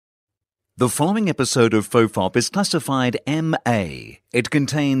The following episode of FOFOP is classified MA. It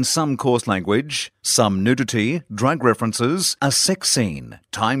contains some coarse language, some nudity, drug references, a sex scene,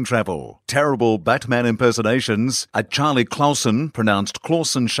 time travel, terrible Batman impersonations, a Charlie Clausen, pronounced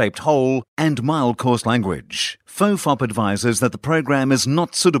Clausen-shaped hole, and mild coarse language. FOFOP advises that the program is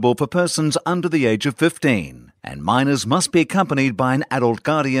not suitable for persons under the age of 15, and minors must be accompanied by an adult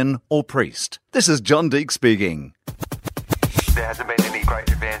guardian or priest. This is John Deek speaking. There hasn't been any great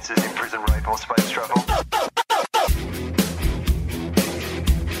advances in prison rape or space travel.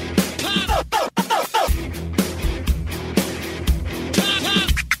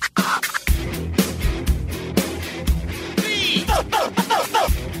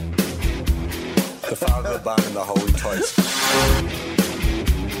 The father, the bun, and the holy toast.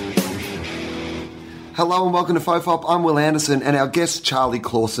 Hello and welcome to FOFOP. I'm Will Anderson, and our guest Charlie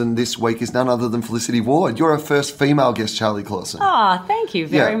Clausen this week is none other than Felicity Ward. You're our first female guest, Charlie Clausen. Oh, thank you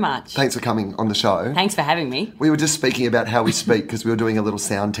very much. Thanks for coming on the show. Thanks for having me. We were just speaking about how we speak because we were doing a little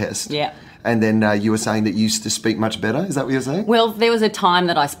sound test. Yeah. And then you were saying that you used to speak much better. Is that what you're saying? Well, there was a time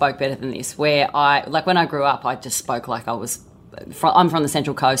that I spoke better than this where when I grew up, I just spoke like I'm from the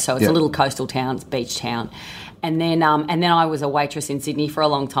Central Coast, so it's a little coastal town, it's a beach town. And then I was a waitress in Sydney for a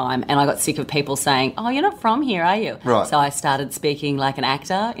long time, and I got sick of people saying, "Oh, you're not from here, are you?" Right. So I started speaking like an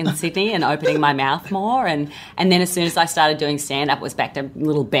actor in Sydney and opening my mouth more. And then as soon as I started doing stand-up, it was back to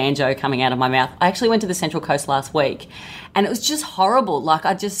little banjo coming out of my mouth. I actually went to the Central Coast last week, and it was just horrible. Like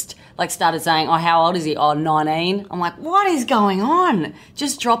I just started saying, "Oh, how old is he?" "Oh, 19." I'm like, what is going on?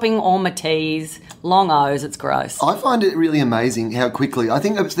 Just dropping all my T's, long O's. It's gross. I find it really amazing how quickly, I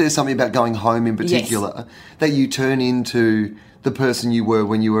think there's something about going home in particular, that you turn into the person you were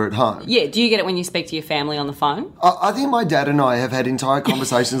when you were at home. Yeah, do you get it when you speak to your family on the phone? I think my dad and I have had entire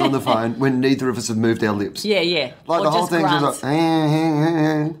conversations on the phone when neither of us have moved our lips. Yeah, yeah. Like or the whole just thing grunts. just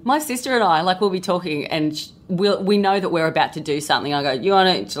like... My sister and I, we'll be talking and we know that we're about to do something. I go, "You want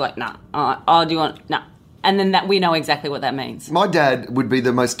to?" She's like, "Nah." "Oh, do you want?" "Nah." And then we know exactly what that means. My dad would be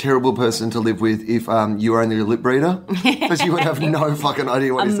the most terrible person to live with if you were only a lip reader, because you would have no fucking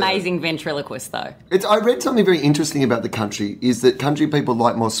idea what he said. Amazing ventriloquist, though. I read something very interesting about the country, is that country people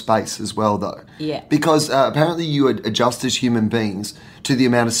like more space as well, though. Yeah. Because apparently you adjust as human beings to the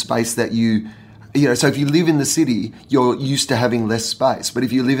amount of space that you know, so if you live in the city, you're used to having less space. But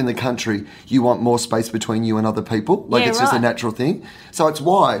if you live in the country, you want more space between you and other people. It's just a natural thing. So it's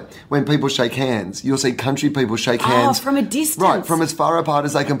why when people shake hands, you'll see country people shake hands. from a distance. Right, from as far apart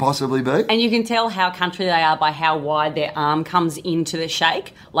as they can possibly be. And you can tell how country they are by how wide their arm comes into the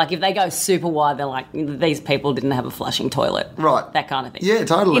shake. Like if they go super wide, they're like, these people didn't have a flushing toilet. Right. That kind of thing. Yeah,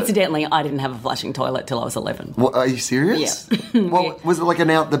 totally. Incidentally, I didn't have a flushing toilet till I was 11. What, are you serious? Yeah. What, was it like an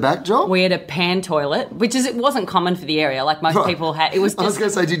out-the-back job? We had a pan toilet, it wasn't common for the area. Like most people had, it was just... I was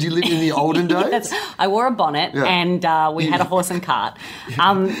going to say, did you live in the olden days? Yes, I wore a bonnet and we had a horse and cart.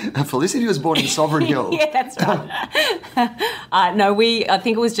 Felicity was born in Sovereign Hill. Yeah, that's right. No, I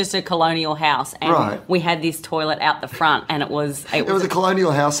think it was just a colonial house, and we had this toilet out the front, and it was a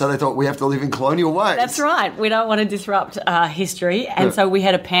colonial house, so they thought we have to live in colonial ways. That's right. We don't want to disrupt history, and so we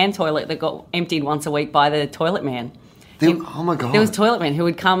had a pan toilet that got emptied once a week by the toilet man. Oh my God. There was toilet men who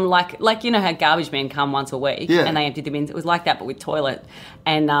would come like you know how garbage men come once a week and they emptied the bins. It was like that but with toilet.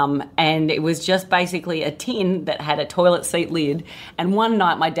 And it was just basically a tin that had a toilet seat lid. And one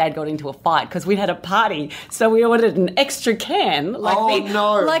night my dad got into a fight because we'd had a party. So we ordered an extra can.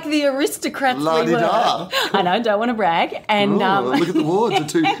 Like the aristocrats we were. I know, don't want to brag. And look at the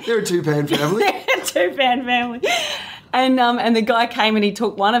wards. They're a two-pan family. They're a two-pan family. And the guy came and he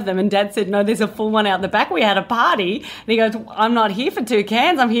took one of them, and Dad said, "No, there's a full one out the back. We had a party." And he goes, "I'm not here for 2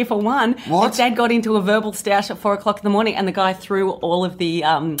 cans. I'm here for 1." What? And Dad got into a verbal stoush at 4 o'clock in the morning, and the guy threw all of the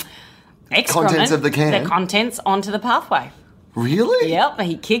excrement, contents of the can, the contents onto the pathway. Really? Yep.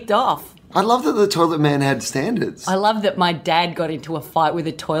 He kicked off. I love that the toilet man had standards. I love that my dad got into a fight with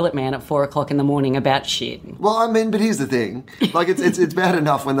a toilet man at 4 o'clock in the morning about shit. Well, I mean, but here's the thing. It's bad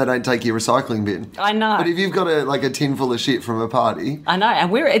enough when they don't take your recycling bin. I know. But if you've got a tin full of shit from a party... I know,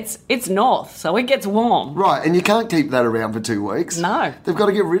 and it's north, so it gets warm. Right, and you can't keep that around for 2 weeks. No. They've got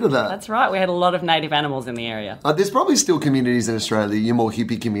to get rid of that. That's right. We had a lot of native animals in the area. There's probably still communities in Australia, your more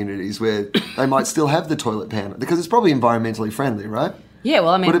hippie communities, where they might still have the toilet pan, because it's probably environmentally friendly, right? Yeah,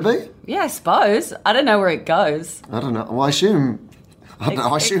 well, I mean... Would it be? Yeah, I suppose. I don't know where it goes. I don't know. Well, I assume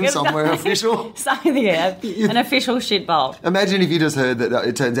somewhere official. Something, an official shit bowl. Imagine if you just heard that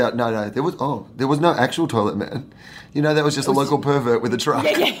it turns out, there was no actual toilet man. You know, that was just a local pervert with a truck.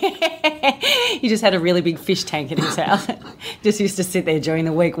 Yeah. He just had a really big fish tank in his house. Just used to sit there during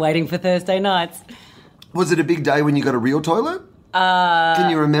the week waiting for Thursday nights. Was it a big day when you got a real toilet? Can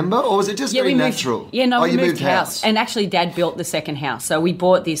you remember, or was it just very natural? We moved house. And actually, Dad built the second house. So we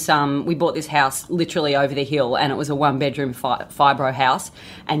bought this house literally over the hill, and it was a 1-bedroom fibro house.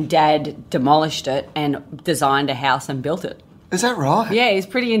 And Dad demolished it and designed a house and built it. Is that right? Yeah, he's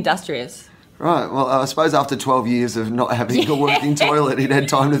pretty industrious. Right. Well, I suppose after 12 years of not having a working toilet, he'd had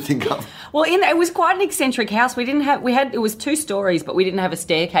time to think up. Well, it was quite an eccentric house. It was 2 stories, but we didn't have a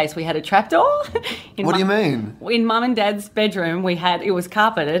staircase. We had a trapdoor. What do you mean? In Mum and Dad's bedroom, it was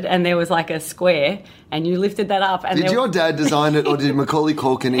carpeted, and there was like a square, and you lifted that up. And did your dad design it, or did Macaulay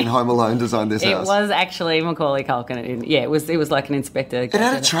Culkin in Home Alone design this house? It was actually Macaulay Culkin. It was like an inspector. It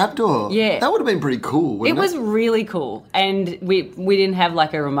had a trapdoor. Yeah, that would have been pretty cool. Wouldn't it was really cool, and we didn't have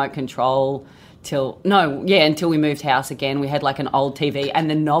like a remote control. Until we moved house again. We had like an old TV and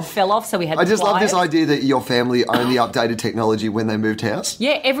the knob fell off, so we had I just love this idea that your family only updated technology when they moved house.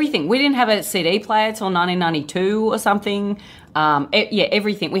 Yeah, everything. We didn't have a CD player till 1992 or something.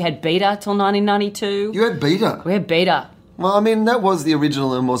 Everything. We had Beta till 1992. You had Beta? We had Beta. Well, I mean, that was the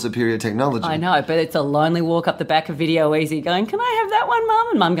original and more superior technology. I know, but it's a lonely walk up the back of Video Easy going, can I have that one, Mum?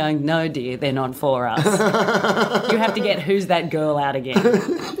 And Mum going, no, dear, they're not for us. You have to get Who's That Girl out again.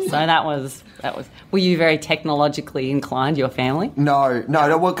 So that was. Were you very technologically inclined, your family? No,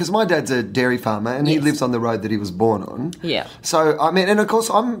 well, because my dad's a dairy farmer and he lives on the road that he was born on. Yeah. So, I mean, and of course,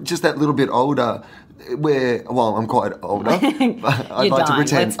 I'm just that little bit older I'm quite older. I'd like to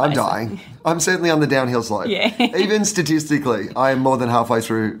pretend I'm dying. I'm certainly on the downhill slope. Yeah. Even statistically, I am more than halfway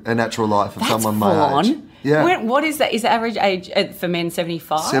through a natural life of someone my age. Yeah. What is that? Is the average age for men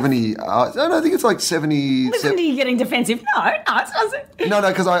 75? 70. I think it's like 70. Listen to you getting defensive. No, it's not. No,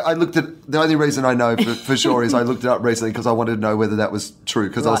 because I looked at... The only reason I know for sure is I looked it up recently because I wanted to know whether that was true,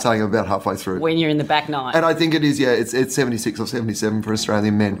 because I was saying I'm about halfway through. When you're in the back nine. And I think it is, it's 76 or 77 for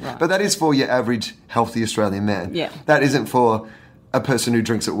Australian men. Right. But that is for your average healthy Australian man. Yeah. That isn't for a person who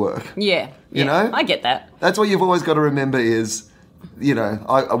drinks at work. Yeah. You know? I get that. That's what you've always got to remember is... you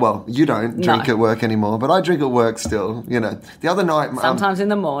don't drink at work anymore, but I drink at work still, The other night... Sometimes in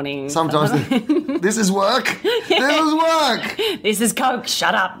the morning. Sometimes... This is work. This is work. This is Coke.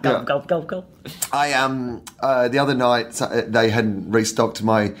 Shut up. Go. The other night, they hadn't restocked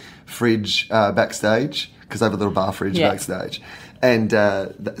my fridge backstage, because I have a little bar fridge backstage. And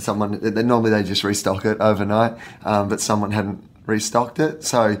normally they just restock it overnight, but someone hadn't restocked it.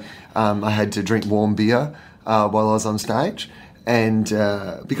 So I had to drink warm beer while I was on stage. And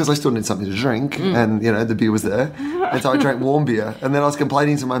because I still need something to drink, and the beer was there, and so I drank warm beer. And then I was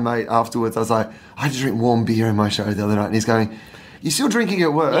complaining to my mate afterwards. I was like, I had to drink warm beer in my show the other night, and he's going, "You're still drinking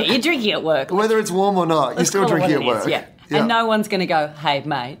at work? Yeah, you're drinking at work, whether it's warm or not. You're still drinking at work." Yeah. And no one's going to go, hey,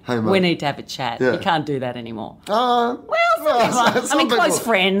 mate, we need to have a chat. Yeah. You can't do that anymore. Close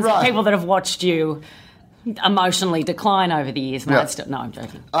friends, people that have watched you emotionally decline over the years. No, I'm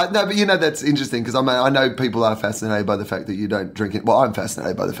joking. No, but that's interesting, because I know people are fascinated by the fact that you don't drink it. Well, I'm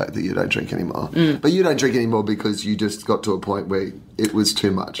fascinated by the fact that you don't drink anymore. But you don't drink anymore because you just got to a point where it was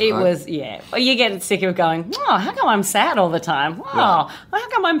too much. It was, yeah. Well, you get sick of going, how come I'm sad all the time? How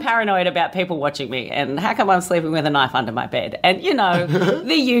come I'm paranoid about people watching me? And how come I'm sleeping with a knife under my bed? And,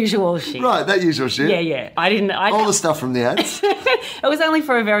 the usual shit. Right, that usual shit. Yeah. All the stuff from the ads. It was only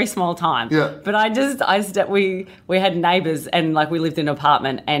for a very small time. Yeah. But we had neighbours, and we lived in an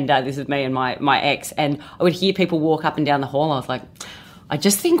apartment, and this is me and my ex, and I would hear people walk up and down the hall. I was like, I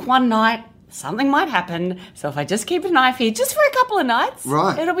just think one night something might happen, so if I just keep a knife here just for a couple of nights,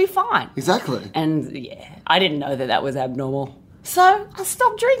 it'll be fine. Exactly. And I didn't know that was abnormal. So I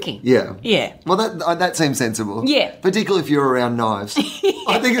stopped drinking. Yeah. Yeah. Well, that seems sensible. Yeah. Particularly if you're around knives.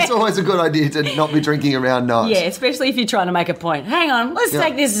 I think it's always a good idea to not be drinking around knives. Yeah, especially if you're trying to make a point. Hang on, let's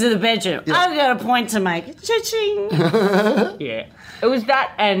take this to the bedroom. Yeah. I've got a point to make. Cha-ching. Yeah. It was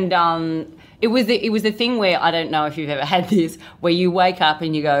that, and it was the thing where, I don't know if you've ever had this, where you wake up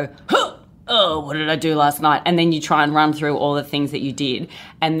and you go, huh! Oh, what did I do last night? And then you try and run through all the things that you did.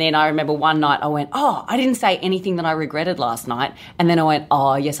 And then I remember one night I went, I didn't say anything that I regretted last night. And then I went,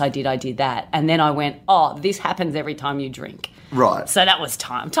 yes, I did that. And then I went, this happens every time you drink. Right. So that was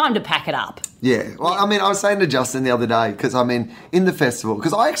time to pack it up. Yeah. Well, I mean, I was saying to Justin the other day, because in the festival,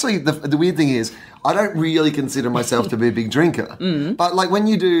 because I actually, the weird thing is, I don't really consider myself to be a big drinker. But when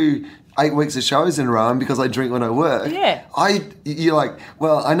you do 8 weeks of shows in a row, and because I drink when I work, you're like,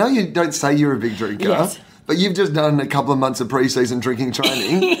 well, I know you don't say you're a big drinker, but you've just done a couple of months of pre-season drinking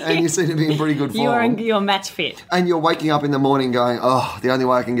training, and you seem to be in pretty good form. You're match fit. And you're waking up in the morning going, the only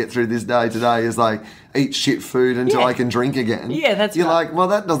way I can get through this day today is eat shit food until I can drink again. Yeah, that's You're right. like, well,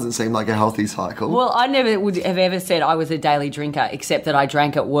 that doesn't seem like a healthy cycle. Well, I never would have ever said I was a daily drinker, except that I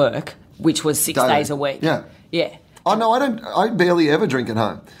drank at work, which was 6 days a week. Yeah. Yeah. Oh, no, I don't. I barely ever drink at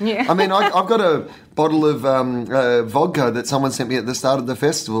home. Yeah. I mean, I've got a bottle of vodka that someone sent me at the start of the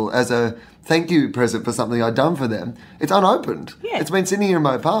festival as a thank you present for something I'd done for them. It's unopened. Yeah. It's been sitting here in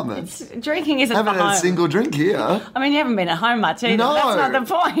my apartment. Drinking isn't I haven't for had home. a single drink here. I mean, you haven't been at home much either. No, that's not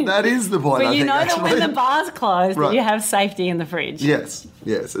the point. That is the point, But I you think, know that actually. when the bar's closed, Right. that you have safety in the fridge. Yes,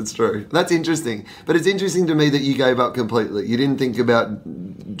 it's true. That's interesting. But it's interesting to me that you gave up completely. You didn't think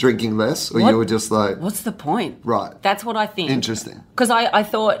about drinking less, or What? you were just like... What's the point? Right. That's what I think. Interesting. Because I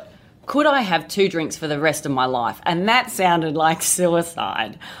thought, could I have 2 drinks for the rest of my life? And that sounded like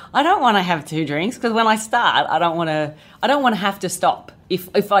suicide. I don't want to have 2 drinks because when I start, I don't want to have to stop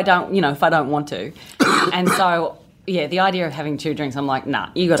if I don't want to. And so, yeah, the idea of having 2 drinks, I'm like, nah,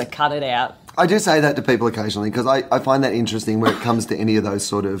 you got to cut it out. I do say that to people occasionally because I find that interesting when it comes to any of those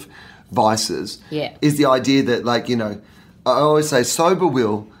sort of vices. Yeah. Is the idea that, like, you know, I always say sober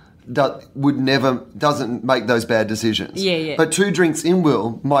will doesn't make those bad decisions. Yeah. But 2 drinks in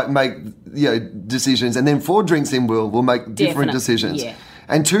will might make, decisions, and then 4 drinks in will make different Definite, decisions. yeah.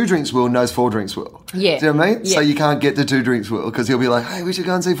 And 2 drinks will knows 4 drinks will. Yeah. Do you know what I mean? Yeah. So you can't get to 2 drinks will because he'll be like, hey, we should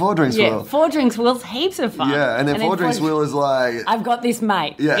go and see 4 drinks Yeah, will. 4 drinks Will's heaps of fun. Yeah, and then 4 drinks will is like... I've got this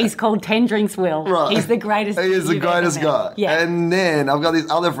mate. Yeah. He's called 10 Drinks Will. Right. He's the greatest. He is the you've ever greatest met. guy. Yeah. And then I've got this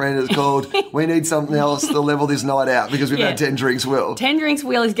other friend that's called We need something else to level this night out because we've Yeah. had 10 drinks will. 10 Drinks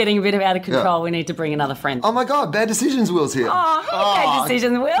Will is getting a bit out of control. Yeah. We need to bring another friend. Oh my God, Bad Decisions Will's here. Oh, hey, Bad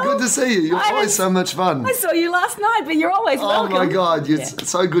Decisions, Will. Good to see you. You're I always haven't- so much fun. I saw you last night, but you're always Oh welcome. my God, Yeah. it's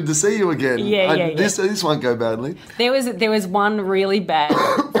so good to see you again. Yeah. This won't go badly. There was one really bad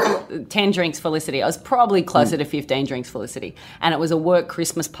 10 drinks Felicity. I was probably closer to 15 drinks Felicity. And it was a work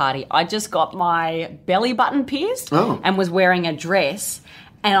Christmas party. I just got my belly button pierced and was wearing a dress.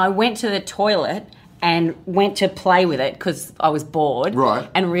 And I went to the toilet and went to play with it because I was bored. Right.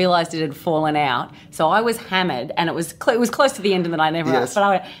 And realised it had fallen out. So I was hammered and it was close to the end of the night. Yes. But I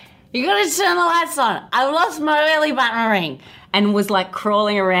went, you got to turn the lights on. I lost my belly button ring. And was like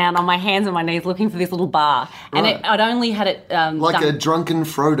crawling around on my hands and my knees looking for this little bar. And Right. I'd only had it Like done. a drunken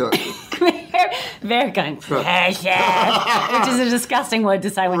Frodo. Very going, precious, which is a disgusting word to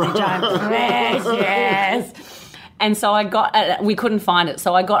say when you're drunk. Precious. And so we couldn't find it.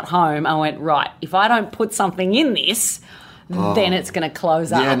 So I got home. I went, right, if I don't put something in this, then it's going to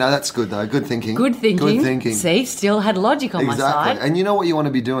close up. Yeah, no, that's good though. Good thinking. Good thinking. Good thinking. See, still had logic on my Exactly. side. And you know what you want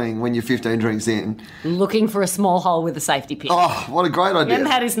to be doing when you're 15 drinks in? Looking for a small hole with a safety pin. Oh, what a great idea. And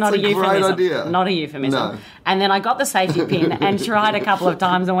that is not It's a euphemism. great idea. Not a euphemism. No. And then I got the safety pin and tried a couple of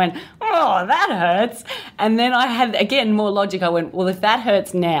times and went, oh, that hurts. And then I had, again, more logic. I went, well, if that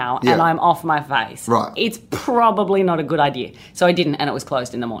hurts now Yeah. and I'm off my face, Right. it's probably not a good idea. So I didn't, and it was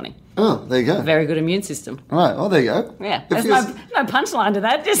closed in the morning. Oh, there you go. Very good immune system. Right, well, there you go. Yeah. It There's feels- no punchline to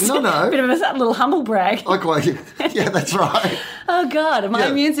that. Just No. a bit of a little humble brag. I quite... Yeah, that's right. Oh, God, my Yeah.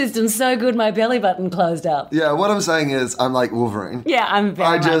 immune system's so good my belly button closed up. Yeah, what I'm saying is I'm like Wolverine. Yeah, I'm very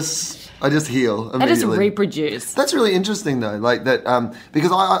I much- just heal I just immediately. reproduce. That's really interesting though, like that,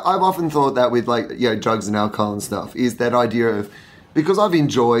 because I've often thought that with like, drugs and alcohol and stuff, is that idea of, because I've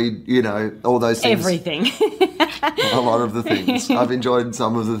enjoyed, all those things. Everything. A lot of the things. I've enjoyed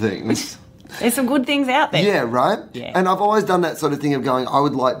some of the things. There's some good things out there. Yeah, right? Yeah. And I've always done that sort of thing of going, I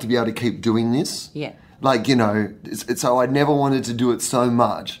would like to be able to keep doing this. Yeah. Like, so I never wanted to do it so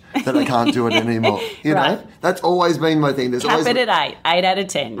much that I can't do it anymore. You Right. know? That's always been my thing. There's Cap always, it at 8 out of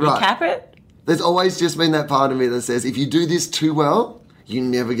 10. You Right. cap it, There's always just been that part of me that says, if you do this too well, you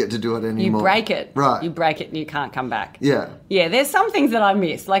never get to do it you anymore. break it. Right. You break it and you can't come back. Yeah. Yeah, there's some things that I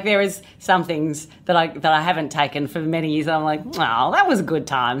miss. Like there is some things that I haven't taken for many years and I'm like, oh, that was good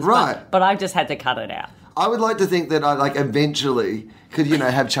times. Right. But I've just had to cut it out. I would like to think that I eventually could,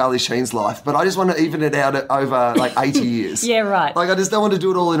 have Charlie Sheen's life, but I just want to even it out over 80 years. Yeah, right. Like I just don't want to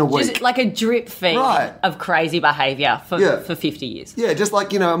do it all in a week. Just like a drip feed Right. of crazy behaviour for Yeah. 50 years. Yeah, just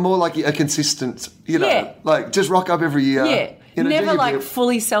like, more like a consistent, Yeah. like just rock up every year. Yeah. Do Never your like bit.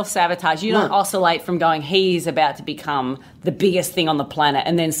 fully self-sabotage. You don't No. oscillate from going, he's about to become the biggest thing on the planet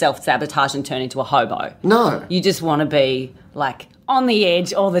and then self-sabotage and turn into a hobo. No. You just want to be like on the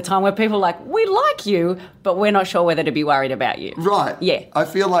edge all the time where people are like, we like you, but we're not sure whether to be worried about you. Right. Yeah. I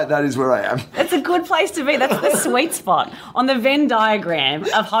feel like that is where I am. That's a good place to be. That's the sweet spot. On the Venn diagram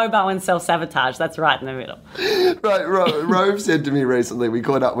of hobo and self-sabotage, that's right in the middle. Right, Rove said to me recently, we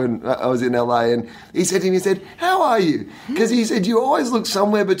caught up when I was in LA, and he said to me, how are you? Because he said, you always look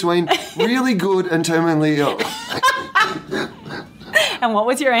somewhere between really good and terminally ill. And what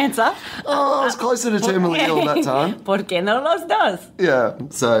was your answer? Oh, I was closer to terminally ill that time. Porque no los dos. Yeah,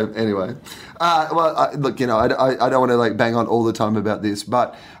 so anyway. Look, I don't want to bang on all the time about this,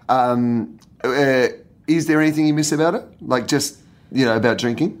 but, is there anything you miss about it? Like just, about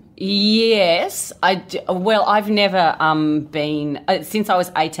drinking? Yes, well, I've never been since I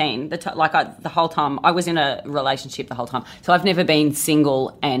was 18. The whole time I was in a relationship the whole time, so I've never been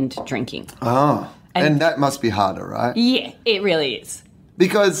single and drinking. Oh, and that must be harder, right? Yeah, it really is.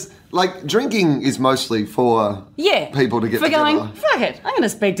 Because drinking is mostly for people to get together. Going, fuck it, I'm going to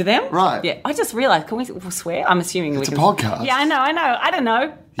speak to them. Right. Yeah, I just realised, can we swear? I'm assuming it's a podcast. Yeah, I know. I don't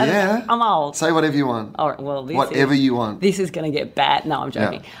know. Yeah. I'm old. Say whatever you want. All right, well, whatever you want. This is going to get bad. No, I'm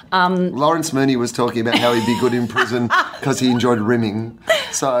joking. Yeah. Lawrence Mooney was talking about how he'd be good in prison because he enjoyed rimming.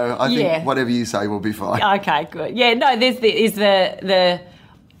 So I think whatever you say will be fine. Okay, good. Yeah, no, there's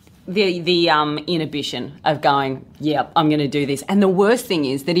the inhibition of going, I'm going to do this. And the worst thing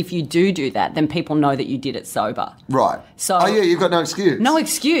is that if you do that, then people know that you did it sober. Right. So you've got no excuse. No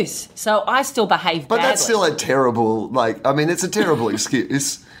excuse. So I still behave badly. But that's still a terrible, it's a terrible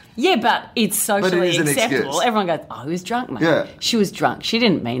excuse. Yeah, but it's socially acceptable. Excuse. Everyone goes, he was drunk, mate. Yeah. She was drunk. She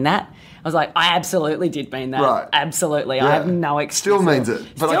didn't mean that. I was like, I absolutely did mean that. Right. Absolutely. Yeah. I have no excuse. Still means it.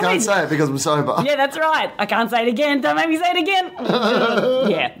 But I can't say it because I'm sober. Yeah, that's right. I can't say it again. Don't make me say it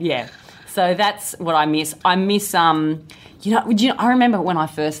again. Yeah. So that's what I miss. I miss, I remember when I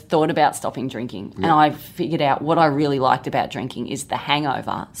first thought about stopping drinking and I figured out what I really liked about drinking is the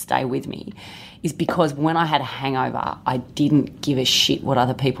hangover, stay with me, is because when I had a hangover, I didn't give a shit what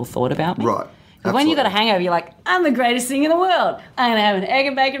other people thought about me. Right. But when you got a hangover, you're like, I'm the greatest thing in the world. I'm going to have an egg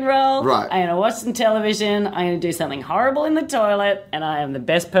and bacon roll. Right. I'm going to watch some television. I'm going to do something horrible in the toilet. And I am the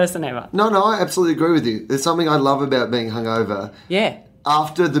best person ever. No, I absolutely agree with you. There's something I love about being hungover. Yeah.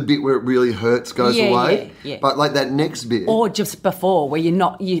 After the bit where it really hurts goes away. Yeah. But that next bit. Or just before where you're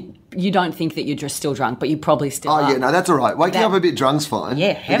not, you don't think that you're just still drunk, but you probably still are. Oh, yeah, no, that's all right. Waking up a bit drunk's fine.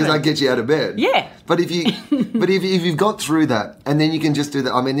 Yeah, because that gets you out of bed. Yeah. But if you've got through that, and then you can just do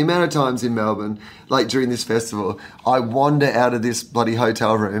that. I mean, the amount of times in Melbourne, during this festival, I wander out of this bloody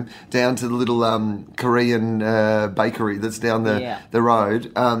hotel room down to the little Korean bakery that's down the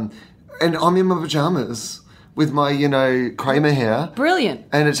road, and I'm in my pajamas with my, Kramer hair. Brilliant.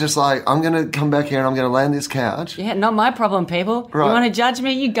 And it's just I'm going to come back here and I'm going to lay on this couch. Yeah, not my problem, people. Right. You want to judge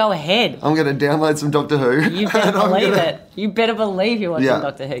me? You go ahead. I'm going to download some Doctor Who. You better believe it. You better believe you're watching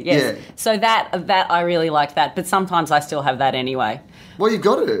Doctor Who. Yes. Yeah. So that I really like that. But sometimes I still have that anyway. Well, you've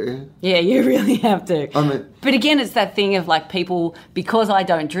got to. Yeah, you really have to. But again, it's that thing of people, because I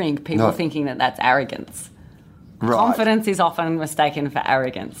don't drink, people thinking that that's arrogance. Right. Confidence is often mistaken for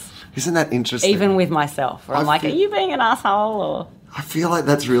arrogance. Isn't that interesting? Even with myself. Where I'm are you being an asshole? Or I feel like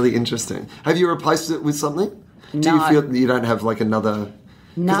that's really interesting. Have you replaced it with something? No. Do you feel that you don't have another...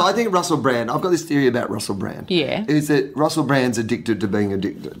 No. Because I think Russell Brand, I've got this theory about Russell Brand. Yeah. Is that Russell Brand's addicted to being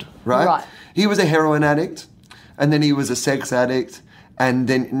addicted, right? Right. He was a heroin addict, and then he was a sex addict, and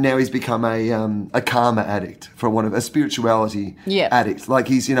then now he's become a karma addict, for one of a spirituality addict.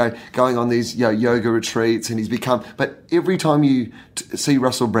 He's going on these yoga retreats, and he's become. But every time you see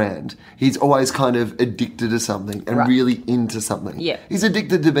Russell Brand, he's always kind of addicted to something and really into something. Yeah, he's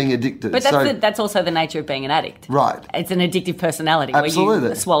addicted to being addicted. But that's also the nature of being an addict, right? It's an addictive personality Absolutely. where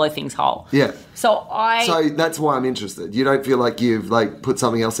you swallow things whole. Yeah. So that's why I'm interested. You don't feel like you've put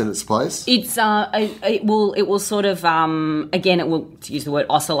something else in its place? It's it will sort of again it will, to use the word,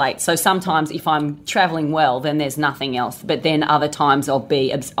 oscillate. So sometimes if I'm travelling well, then there's nothing else. But then other times I'll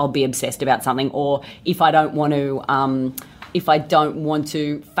be obsessed about something, or if I don't want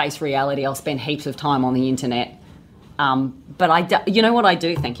to face reality, I'll spend heaps of time on the internet. But you know what I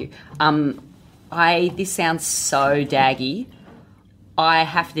do? Thank you. This sounds so daggy. I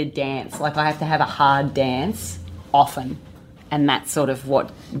have to dance. I have to have a hard dance often. And that's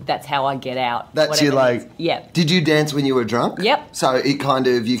that's how I get out. That's your Yeah. Did you dance when you were drunk? Yep. So it kind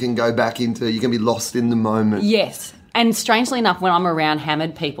of, you can go back into, you can be lost in the moment. Yes. And strangely enough, when I'm around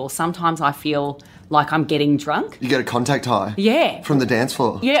hammered people, sometimes I feel like I'm getting drunk. You get a contact high? Yeah. From the dance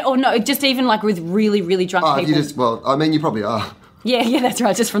floor? Yeah, or no, just even with really, really drunk people. You probably are. Yeah, that's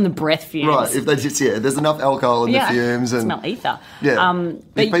right, just from the breath fumes. Right, if they there's enough alcohol in the fumes. And smell ether. Yeah,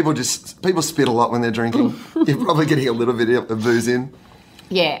 if people spit a lot when they're drinking, you're probably getting a little bit of booze in.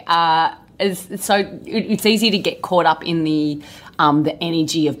 Yeah, it's easy to get caught up in the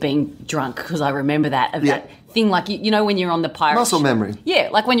energy of being drunk, because I remember that thing, when you're on the pirate muscle ship. Memory. Yeah,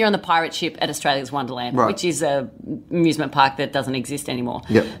 when you're on the pirate ship at Australia's Wonderland, which is a amusement park that doesn't exist anymore.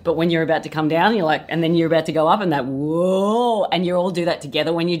 Yep. But when you're about to come down, you're and then you're about to go up, and whoa, and you all do that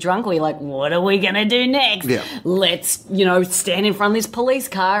together when you're drunk. We're what are we gonna do next? Yeah. Let's stand in front of this police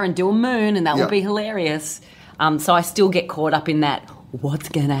car and do a moon, and that will be hilarious. So I still get caught up in that. What's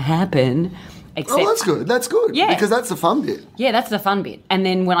gonna happen? Except, Oh, that's good. That's good. Yeah. Because that's the fun bit. Yeah, that's the fun bit. And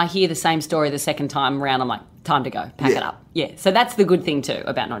then when I hear the same story the second time around, I'm like, time to go, pack it up. Yeah, so that's the good thing too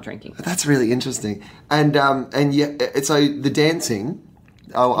about not drinking. That's really interesting. And so the dancing,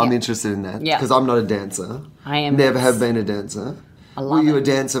 I'm interested in that. Yeah. Because I'm not a dancer. I am. Never have been a dancer. Were you a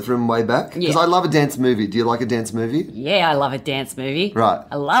dancer from way back? Because I love a dance movie. Do you like a dance movie? Yeah, I love a dance movie. Right.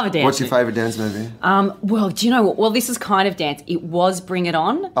 I love a dance What's your favourite dance movie? Well, do you know what? Well, this is kind of dance. It was Bring It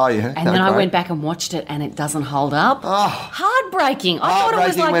On. Oh, yeah. And then I went back and watched it and it doesn't hold up. Oh. Heartbreaking. I thought it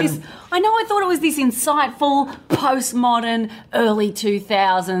was like this... I thought it was this insightful, postmodern, early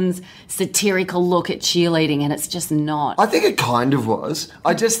 2000s satirical look at cheerleading, and it's just not. I think it kind of was.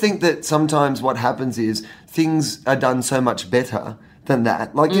 I just think that sometimes what happens is things are done so much better than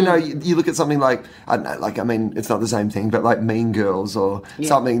that. Like, you know, you look at something like, I don't know, like, I mean, it's not the same thing, but like Mean Girls or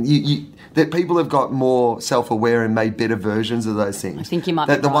something, that people have got more self-aware and made better versions of those things. I think you might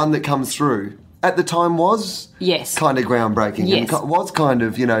be the right. one that comes through at the time was kind of groundbreaking. Yes. And was kind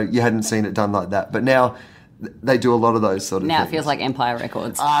of, you know, you hadn't seen it done like that. But now they do a lot of those sort of things. Now it feels like Empire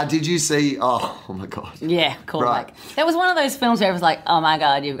Records. Did you see... Oh my God. Yeah, cool. Right. Like, that was one of those films where it was like, oh my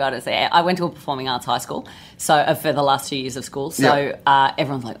God, you've got to see it. I went to a performing arts high school for the last 2 years of school. So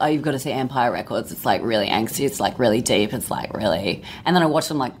everyone's like, oh, you've got to see Empire Records. It's like really angsty. It's like really deep. It's like really... And then I watched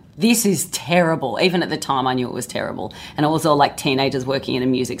them like, this is terrible. Even at the time, I knew it was terrible. And it was all like teenagers working in a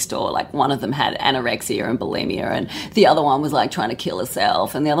music store. Like one of them had anorexia and bulimia, and the other one was like trying to kill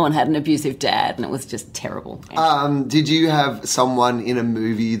herself, and the other one had an abusive dad, and it was just terrible. Did you have someone in a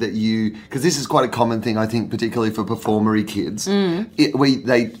movie that you... Because this is quite a common thing, I think, particularly for performery kids.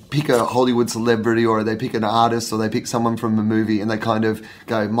 They pick a Hollywood celebrity, or they pick an artist, or they pick someone from a movie, and they kind of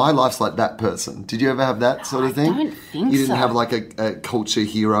go, my life's like that person. Did you ever have that sort of thing? I don't think so. You didn't have like a culture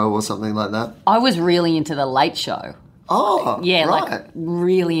hero or something like that? I was really into The Late Show. Oh, yeah, right. like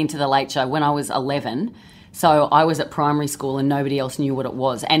really into The Late Show when I was 11. So I was at primary school and nobody else knew what it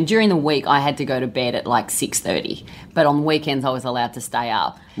was. And during the week, I had to go to bed at like 6:30. But on weekends, I was allowed to stay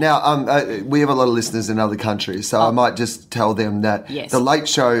up. Now, we have a lot of listeners in other countries, so I might just tell them that The Late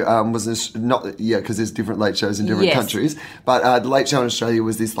Show was not... Yeah, because there's different late shows in different countries. But The Late Show in Australia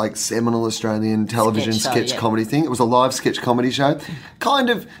was this like seminal Australian television sketch comedy thing. It was a live sketch comedy show. Kind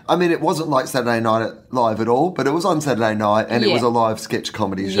of... I mean, it wasn't like Saturday Night Live at all, but it was on Saturday night and it was a live sketch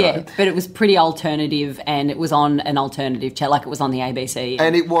comedy show. Yeah, but it was pretty alternative and it was on an alternative channel, like it was on the ABC.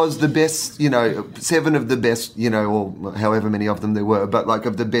 And it was the best, 7 of the best, or however many of them there were, but like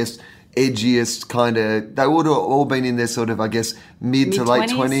of the best, edgiest kind of... They would have all been in their sort of, I guess, mid to late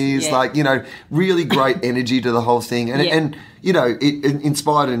 20s. Like, really great energy to the whole thing. And it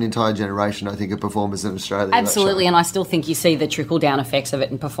inspired an entire generation, I think, of performers in Australia. Absolutely, and I still think you see the trickle-down effects of it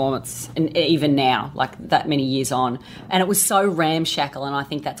in performance, and even now, like that many years on. And it was so ramshackle, and I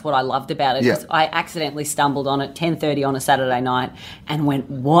think that's what I loved about it. Yeah. I accidentally stumbled on it 10:30 on a Saturday night and went,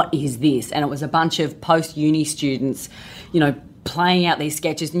 what is this? And it was a bunch of post-uni students, playing out these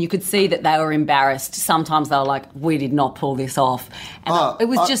sketches, and you could see that they were embarrassed. Sometimes they were like, we did not pull this off. And it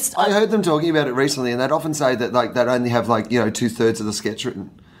was just... I heard them talking about it recently, and they'd often say that like they'd only have like, 2/3 of the sketch written.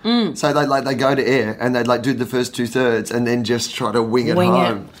 So they go to air and they'd like do the first 2/3 and then just try to wing it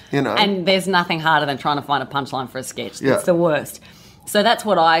home. And there's nothing harder than trying to find a punchline for a sketch. It's the worst. So that's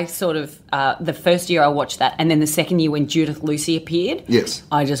what I sort of, the first year I watched that, and then the second year when Judith Lucy appeared,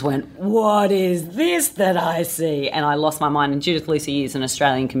 I just went, what is this that I see? And I lost my mind. And Judith Lucy is an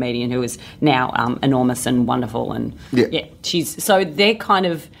Australian comedian who is now enormous and wonderful. And so they're kind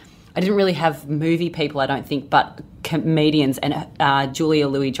of, I didn't really have movie people, I don't think, but comedians, and Julia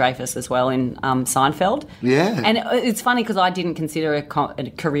Louis-Dreyfus as well in Seinfeld. Yeah. And it's funny because I didn't consider a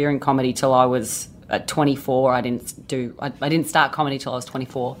career in comedy till I was... At 24, I didn't start comedy till I was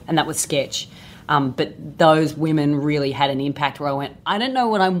 24, and that was sketch. But those women really had an impact where I went, I don't know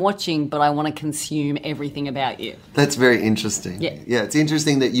what I'm watching, but I want to consume everything about you. That's very interesting. Yeah, it's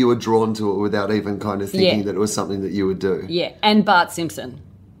interesting that you were drawn to it without even kind of thinking that it was something that you would do. Yeah, and Bart Simpson.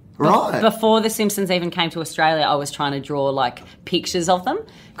 Right. Before The Simpsons even came to Australia, I was trying to draw, like, pictures of them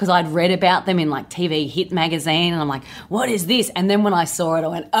because I'd read about them in, like, TV Hit magazine, and I'm like, what is this? And then when I saw it, I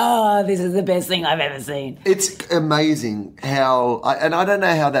went, oh, this is the best thing I've ever seen. It's amazing how... and I don't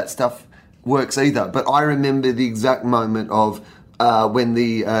know how that stuff works either, but I remember the exact moment of... when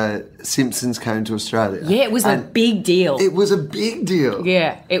the Simpsons came to Australia. Yeah, it was a big deal. It was a big deal.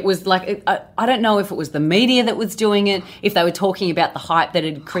 Yeah, it was like, I don't know if it was the media that was doing it, if they were talking about the hype that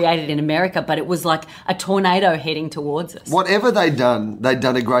it created in America, but it was like a tornado heading towards us. Whatever they'd done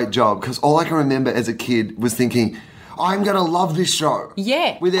a great job, because all I can remember as a kid was thinking, I'm going to love this show.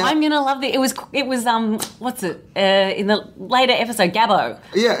 Yeah, I'm gonna love it. It was what's it in the later episode, Gabbo.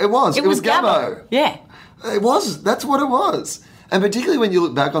 Yeah, it was. It was Gabbo. Yeah, it was. That's what it was. And particularly when you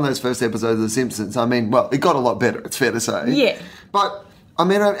look back on those first episodes of The Simpsons, I mean, well, it got a lot better. It's fair to say. Yeah, but I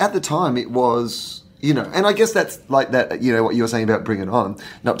mean, at the time, it was. You know, and I guess that's like that. You know what you were saying about Bring It On,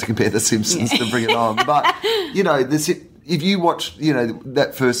 not to compare The Simpsons to Bring It On, but you know if you watch, you know,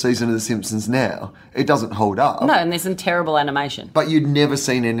 that first season of The Simpsons now, it doesn't hold up. No, and there's some terrible animation. But you'd never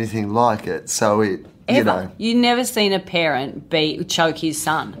seen anything like it, so it, Ever. you know. You'd never seen a parent choke his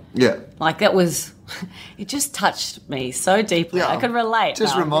son. Yeah. Like, that was... It just touched me so deeply. Yeah. I could relate.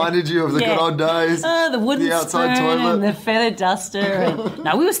 Just reminded you of the good old days. The wooden the outside spoon toilet. and the feather duster. And,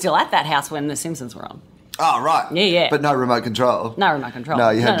 no, we were still at that house when The Simpsons were on. Oh, right. Yeah. But no remote control. No remote control. No,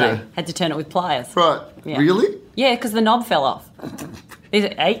 you had to... Had to turn it with pliers. Right. Yeah. Really? Yeah, because the knob fell off.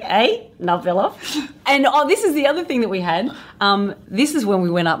 Knob fell off. And this is the other thing that we had. This is when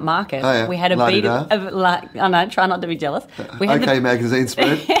we went up market. Oh, yeah. We had a beat of I know, try not to be jealous. We had OK magazine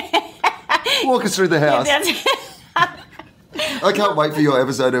spread. Walk us through the house. I can't wait for your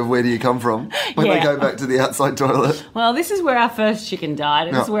episode of Where Do You Come From when they go back to the outside toilet. Well, this is where our first chicken died,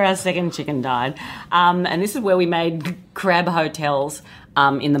 and this is where our second chicken died. And this is where we made crab hotels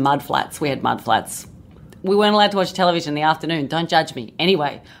in the mud flats. We had mud flats. We weren't allowed to watch television in the afternoon. Don't judge me.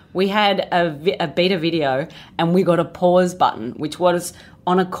 Anyway, we had a beta video, and we got a pause button, which was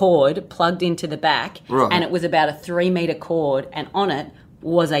on a cord plugged into the back, and it was about a 3-metre cord, and on it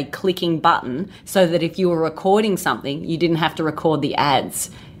was a clicking button so that if you were recording something, you didn't have to record the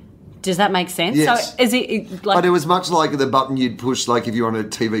ads. Does that make sense? Yes. So is it like... But it was much like the button you'd push like if you were on a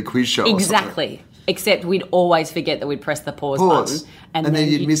TV quiz show Exactly. or something. Except we'd always forget that weid press the pause button. And then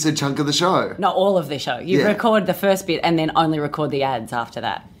you'd miss a chunk of the show. Not all of the show. You'd record the first bit and then only record the ads after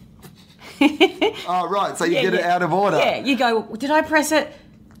that. Oh, right. So you get it out of order. Yeah. You go, did I press it?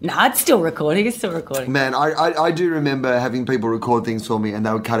 No, it's still recording. It's still recording. Man, I do remember having people record things for me and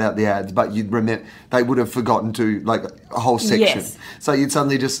they would cut out the ads, but you'd remember they would have forgotten to, like, a whole section. Yes. So you'd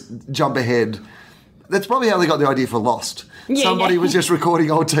suddenly just jump ahead. That's probably how they got the idea for Lost. Somebody was just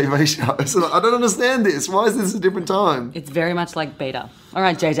recording old TV shows. I don't understand this. Why is this a different time? It's very much like beta. All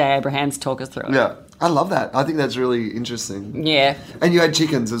right, JJ Abrahams, talk us through it. Yeah. I love that. I think that's really interesting. Yeah. And you had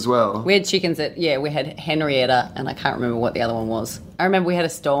chickens as well. We had chickens we had Henrietta, and I can't remember what the other one was. I remember we had a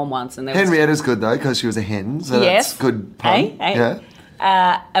storm once. And Henrietta's good, though, because she was a hen, so that's good pun. Yeah.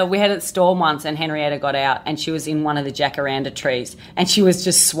 We had a storm once, and Henrietta got out, and she was in one of the jacaranda trees, and she was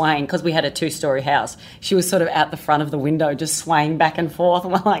just swaying, because we had a 2-story house. She was sort of out the front of the window, just swaying back and forth,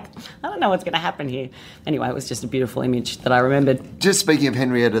 and we're like, I don't know what's going to happen here. Anyway, it was just a beautiful image that I remembered. Just speaking of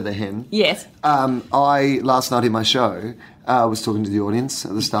Henrietta the hen. Yes. Last night in my show, I was talking to the audience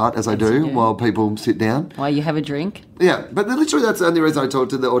at the start, as I do, while people sit down. While you have a drink? Yeah, but literally that's the only reason I talk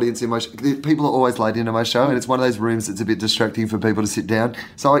to the audience in my show. People are always late into my show, and it's one of those rooms that's a bit distracting for people to sit down.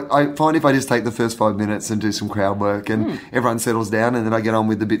 So I find if I just take the first 5 minutes and do some crowd work and everyone settles down, and then I get on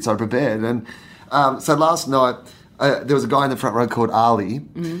with the bits I prepared. And so last night, there was a guy in the front row called Ali,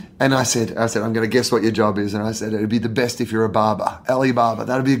 and I said, I'm going to guess what your job is. And I said, it'd be the best if you're a barber, Ali Barber.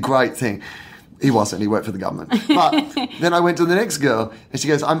 That'd be a great thing. He wasn't. He worked for the government. But then I went to the next girl, and she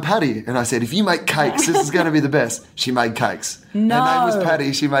goes, I'm Patty. And I said, if you make cakes, this is going to be the best. She made cakes. No. Her name was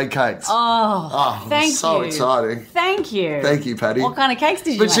Patty. She made cakes. Oh, thank you. So exciting. Thank you. Thank you, Patty. What kind of cakes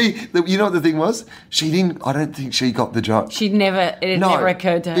did you make? But you know what the thing was? I don't think she got the job. It never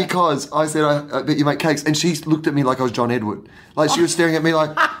occurred to her. Because I said, I bet you make cakes. And she looked at me like I was John Edward. Like she was staring at me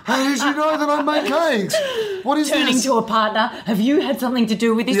like, how did you know that I make cakes? What is Turning this? to a partner, have you had something to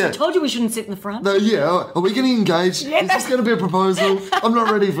do with this? Yeah. I told you we shouldn't sit in the front. No, yeah. Are we getting engaged? Yeah, is this going to be a proposal? I'm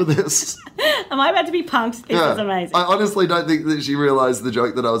not ready for this. Am I about to be punked? This is amazing. I honestly don't think that she realised the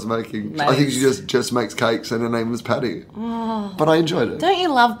joke that I was making. Mate. I think she just makes cakes and her name was Patty. Oh. But I enjoyed it. Don't you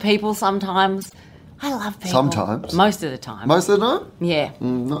love people sometimes? I love people. Sometimes. Most of the time. Most of the time? Yeah.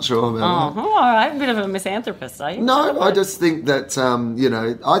 Not sure about that. Oh, all right. A bit of a misanthropist, are you? No, I just think that,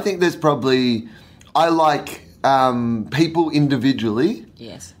 I think there's probably... I like people individually.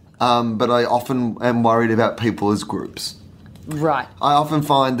 Yes. But I often am worried about people as groups. Right. I often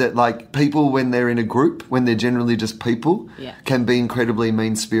find that, like, people when they're in a group, when they're generally just people, can be incredibly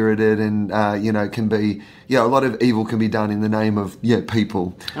mean-spirited and, can be... a lot of evil can be done in the name of,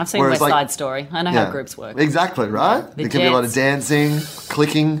 people. I've seen West Side Story. I know how groups work. Exactly, right? There can be a lot of dancing,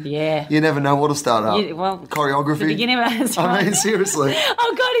 clicking. Yeah. You never know what'll start up. Choreography. The beginning of it, right. I mean, seriously.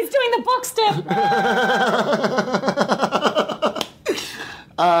 Oh, God, he's doing the box step.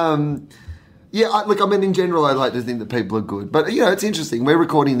 Yeah, look, I mean, in general, I like to think that people are good. But, it's interesting. We're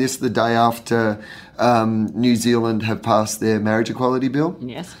recording this the day after New Zealand have passed their marriage equality bill.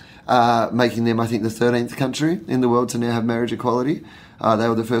 Yes. Making them, I think, the 13th country in the world to now have marriage equality. They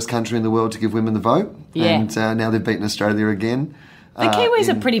were the first country in the world to give women the vote. Yeah. And now they've beaten Australia again. The Kiwis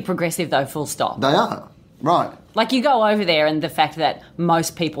are pretty progressive, though, full stop. They are, right. Like, you go over there and the fact that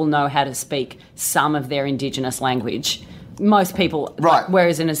most people know how to speak some of their Indigenous language. Most people, right.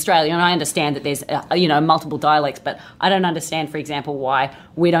 Whereas in Australia, and I understand that there's, multiple dialects, but I don't understand, for example, why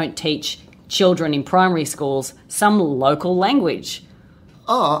we don't teach children in primary schools some local language.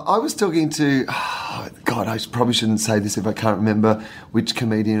 Oh, I was talking to... God, I probably shouldn't say this if I can't remember which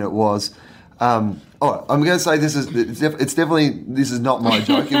comedian it was. I'm going to say this is not my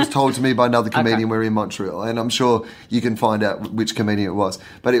joke. It was told to me by another comedian. We're in Montreal, and I'm sure you can find out which comedian it was.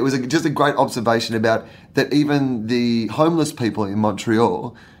 But it was just a great observation about that even the homeless people in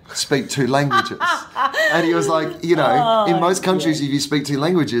Montreal speak 2 languages. And he was like, in most countries, if you speak 2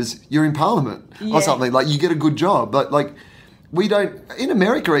 languages, you're in Parliament or something. Like, you get a good job. But, like... We don't... In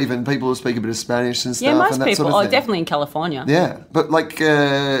America, even, people will speak a bit of Spanish and stuff. Yeah, most and that people. sort of thing. Definitely in California. Yeah, but,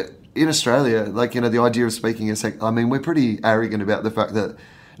 in Australia, the idea of speaking we're pretty arrogant about the fact that,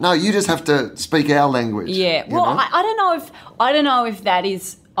 no, you just have to speak our language. Yeah, well, I don't know if that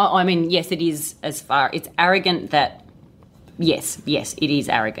is... I mean, yes, it is it's arrogant that... Yes, it is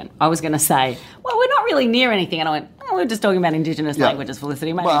arrogant. I was going to say, well, we're not really near anything. And I went, we're just talking about Indigenous languages,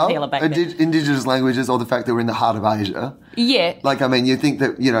 Felicity. Maybe peel it back Indigenous languages, or the fact that we're in the heart of Asia. Yeah. You think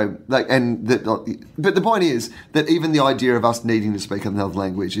that, but the point is that even the idea of us needing to speak another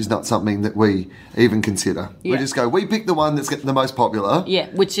language is not something that we even consider. Yeah. We just go, we pick the one that's the most popular.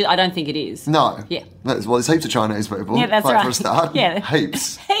 Yeah, which I don't think it is. No. Yeah. Well, there's heaps of Chinese people. Yeah, that's right. For a start. Yeah.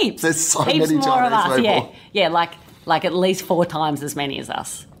 Heaps. There's so heaps many more Chinese of us. people. Yeah, like at least 4 times as many as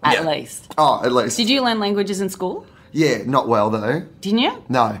us. At least. Oh, at least. Did you learn languages in school? Yeah, not well though. Didn't you?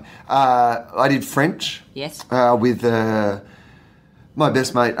 No. I did French. Yes. With my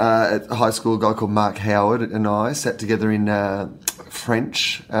best mate at high school, a guy called Mark Howard, and I sat together in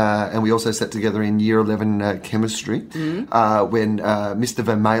French, and we also sat together in Year 11 chemistry when Mr.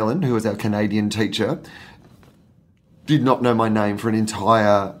 Van Malen, who was our Canadian teacher, did not know my name for an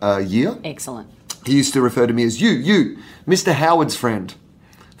entire year. Excellent. He used to refer to me as you, Mr. Howard's friend,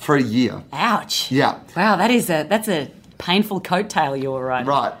 for a year. Ouch. Yeah. Wow, that's a painful coattail you were riding.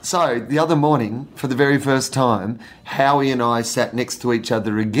 Right. So the other morning, for the very first time, Howie and I sat next to each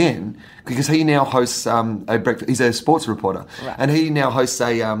other again because he now hosts a breakfast. He's a sports reporter, right. And he now hosts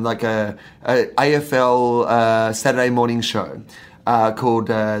a AFL Saturday morning show called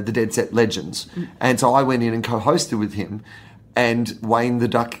The Dead Set Legends. And so I went in and co-hosted with him, and Wayne the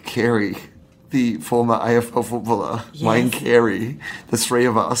Duck Carey, the former AFL footballer, yes. Wayne Carey, the 3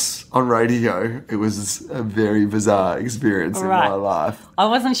 of us on radio. It was a very bizarre experience in my life. I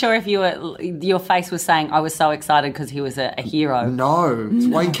wasn't sure if your face was saying I was so excited because he was a hero. No, it's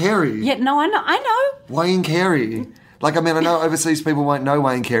Wayne Carey. Yeah, no, I know. Wayne Carey. I know overseas people won't know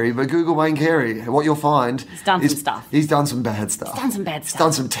Wayne Carey, but Google Wayne Carey. What you'll find... He's done some stuff. He's done some bad stuff. He's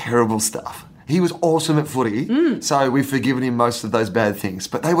done some terrible stuff. He was awesome at footy, so we've forgiven him most of those bad things.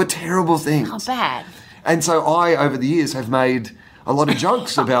 But they were terrible things. Not bad. And so I, over the years, have made a lot of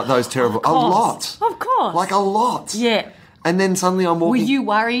jokes about those terrible... A lot. Of course. Like a lot. Yeah. And then suddenly I'm walking... Were you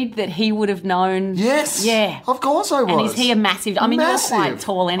worried that he would have known? Yes. Yeah. Of course I was. And is he a massive... I mean, you're quite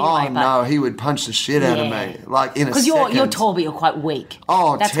tall anyway. Oh, no, he would punch the shit out of me. Like, in a second. Because you're tall, but you're quite weak.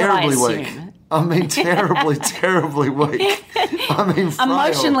 Oh, that's terribly what I weak. assume. I mean, terribly weak. I mean, frail.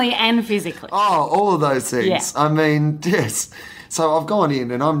 Emotionally and physically. Oh, all of those things. Yeah. I mean, yes. So I've gone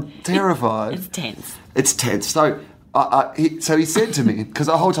in and I'm terrified. It's tense. So, he said to me, because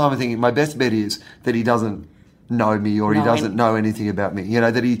the whole time I'm thinking, my best bet is that he doesn't know me or he doesn't know anything about me.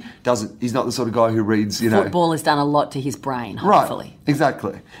 That he's not the sort of guy who reads, Football has done a lot to his brain, hopefully. Right,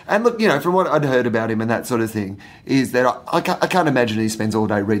 exactly. And look, from what I'd heard about him and that sort of thing, is that I can't imagine he spends all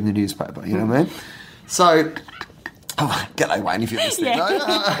day reading the newspaper, you know what I mean? So, g'day Wayne, if you're listening.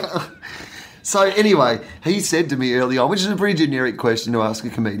 Yeah. So anyway, he said to me early on, which is a pretty generic question to ask a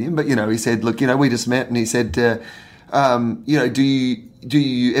comedian, but, he said, look, we just met, and he said, do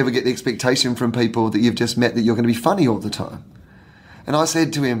you ever get the expectation from people that you've just met that you're going to be funny all the time? And I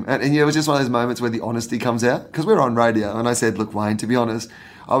said to him, and it was just one of those moments where the honesty comes out, because we're on radio, and I said, look, Wayne, to be honest,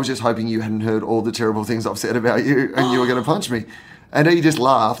 I was just hoping you hadn't heard all the terrible things I've said about you and you were going to punch me. And he just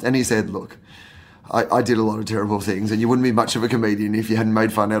laughed, and he said, look, I did a lot of terrible things, and you wouldn't be much of a comedian if you hadn't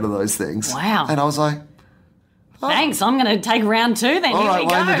made fun out of those things. Wow. And I was like, Thanks, I'm going to take round 2 then. All Here right, we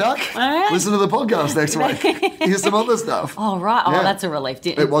go. Wayne the Duck. All right. Listen to the podcast next week. Here's some other stuff. Oh, right. Oh, Yeah. that's a relief.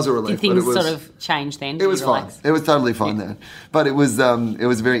 It was a relief, Did but things it was- sort of change then? It Did was you fine. relax? It was totally fine then. But it was a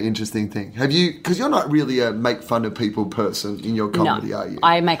very interesting thing. Have you? Because you're not really a make fun of people person in your comedy, No, are you?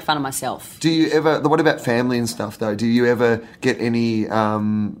 I make fun of myself. Do you ever? What about family and stuff though? Do you ever get any? They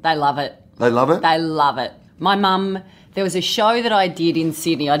love it. They love it. They love it. My mum, there was a show that I did in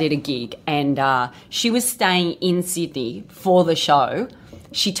Sydney. I did a gig, and she was staying in Sydney for the show.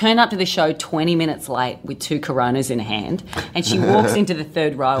 She turned up to the show 20 minutes late with 2 Coronas in hand, and she walks into the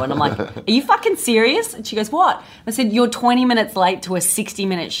 3rd row, and I'm like, are you fucking serious? And she goes, what? I said, you're 20 minutes late to a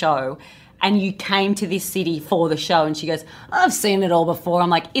 60-minute show, and you came to this city for the show. And she goes, I've seen it all before.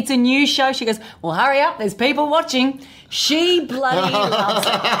 I'm like, it's a new show. She goes, well, hurry up, there's people watching. She bloody loves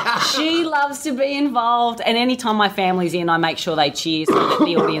it. She loves to be involved. And anytime my family's in, I make sure they cheer so that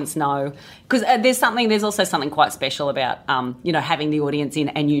the audience know. Because there's also something quite special about, having the audience in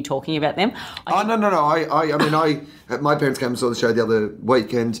and you talking about them. No. I mean, my parents came and saw the show the other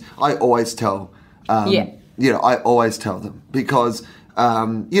week, and I always tell. I always tell them because,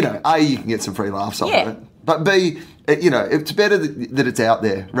 A, you can get some free laughs off of it. But B, it's better that it's out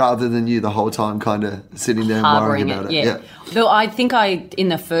there rather than you the whole time kind of sitting there and worrying about it. Yeah. Though I think in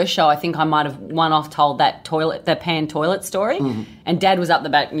the first show, I think I might have one-off told the pan toilet story, and Dad was up the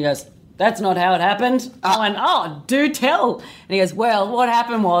back and he goes, that's not how it happened. I went, oh, do tell. And he goes, well, what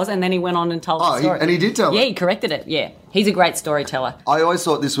happened was, and then he went on and told the story. And he did tell it? Yeah, he corrected it, yeah. He's a great storyteller. I always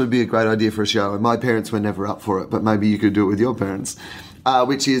thought this would be a great idea for a show, and my parents were never up for it, but maybe you could do it with your parents.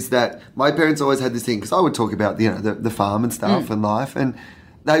 Which is that my parents always had this thing, because I would talk about, the farm and stuff and life, and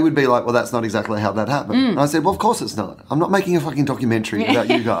they would be like, well, that's not exactly how that happened. And I said, well, of course it's not. I'm not making a fucking documentary about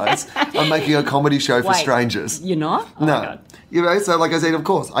you guys. I'm making a comedy show for strangers. You're not? Oh no. My God. So like I said, of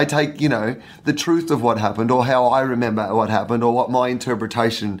course, I take, the truth of what happened or how I remember what happened or what my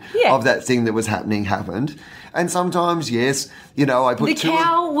interpretation of that thing that was happened. And sometimes, yes, I put the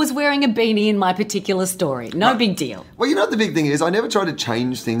cow was wearing a beanie in my particular story. No big deal. Well, the big thing is I never try to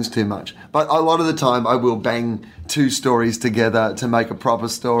change things too much. But a lot of the time I will bang 2 stories together to make a proper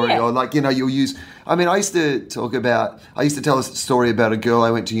story. Yeah. Or you'll use... I mean, I used to tell a story about a girl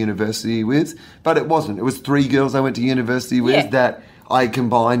I went to university with, but it wasn't. It was 3 girls I went to university with that I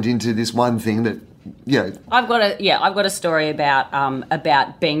combined into this one thing that... I've got a story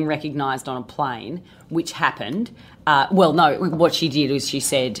about being recognised on a plane, which happened. What she did was she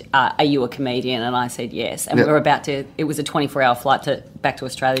said, "Are you a comedian?" And I said yes. And we were about to. It was a 24-hour flight back to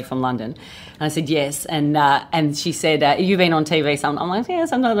Australia from London. And I said yes. And she said, "Have you been on TV?" I'm like, "Yeah,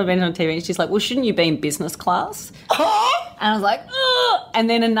 sometimes I've been on TV." And she's like, "Well, shouldn't you be in business class?" And I was like, "Oh!" And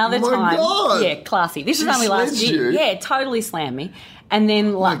then another time, God. Classy. This She was only last slammed year. you? Yeah, totally slammed me. And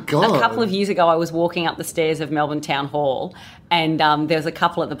then a couple of years ago, I was walking up the stairs of Melbourne Town Hall, and there was a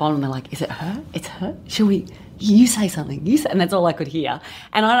couple at the bottom. They're like, "Is it her? It's her. Shall we? You say something. You say," and that's all I could hear.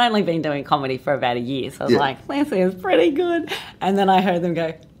 And I'd only been doing comedy for about a year, so I was like, "Nancy is pretty good." And then I heard them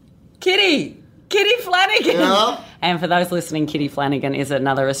go, Kitty Flanagan. Yeah. And for those listening, Kitty Flanagan is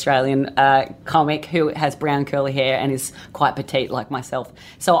another Australian comic who has brown curly hair and is quite petite like myself.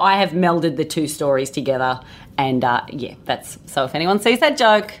 So I have melded the 2 stories together, and that's so. If anyone sees that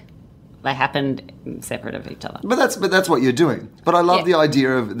joke, they happened separate of each other. But that's what you're doing. But I love the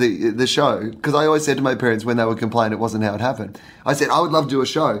idea of the show, because I always said to my parents when they would complain it wasn't how it happened. I said I would love to do a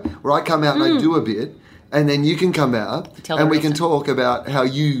show where I come out and I do a bit. And then you can come out and we can talk about how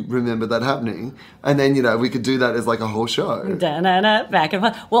you remember that happening. And then, we could do that as like a whole show. Da-na-na, back and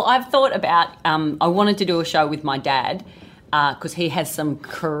forth. Well, I've thought about, I wanted to do a show with my dad because he has some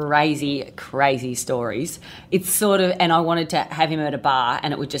crazy, crazy stories. It's sort of, and I wanted to have him at a bar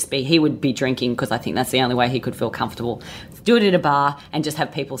and it would just be, he would be drinking because I think that's the only way he could feel comfortable. Do it at a bar and just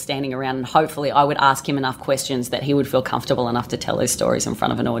have people standing around, and hopefully I would ask him enough questions that he would feel comfortable enough to tell those stories in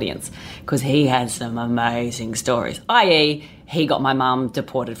front of an audience, because he has some amazing stories, i.e. he got my mum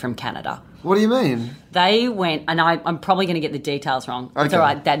deported from Canada. What do you mean? They went, and I'm probably going to get the details wrong. Okay. It's all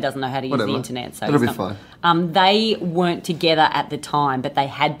right, Dad doesn't know how to use the internet. So it'll be fine. They weren't together at the time, but they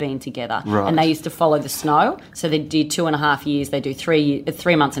had been together. Right. And they used to follow the snow. So they did 2.5 years. They do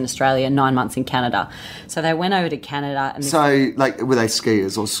 3 months in Australia, 9 months in Canada. So they went over to Canada. And were they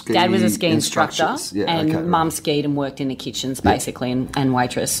skiers or ski Dad was a ski instructor. Yeah, and Mum skied and worked in the kitchens, basically, and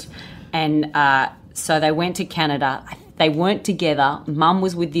waitress. And so they went to Canada. They weren't together. Mum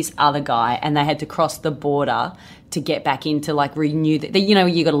was with this other guy, and they had to cross the border to get back into, renew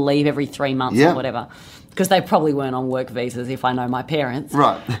you got to leave every 3 months or whatever, because they probably weren't on work visas, if I know my parents.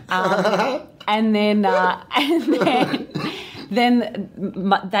 Right. And then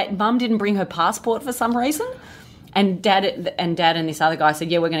Mum didn't bring her passport for some reason. And Dad and this other guy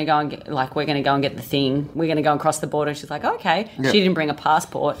said, yeah, we're going to go and get the thing. We're going to go and cross the border. And she's like, okay. Yeah. She didn't bring a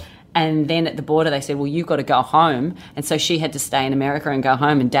passport. And then at the border they said, well, you've got to go home. And so she had to stay in America and go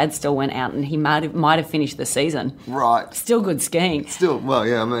home. And Dad still went out and he might have finished the season. Right. Still good skiing. Still, well,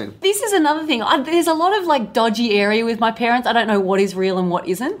 yeah, I mean. This is another thing. There's a lot of like dodgy area with my parents. I don't know what is real and what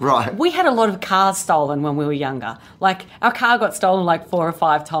isn't. Right. We had a lot of cars stolen when we were younger. Like our car got stolen like 4 or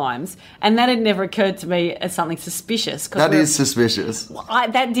 5 times. And that had never occurred to me as something suspicious. That is suspicious.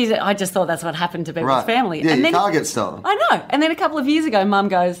 I just thought that's what happened to people's family. Yeah, and your then, car gets stolen. I know. And then a couple of years ago, Mum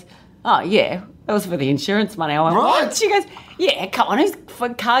goes, oh, yeah, that was for the insurance money. I went, Right. what? She goes, yeah, come on, whose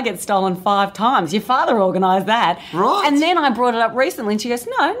car gets stolen 5 times? Your father organised that. Right. And then I brought it up recently and she goes,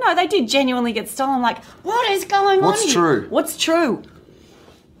 no, they did genuinely get stolen. I'm like, what is going on What's here? true? What's true?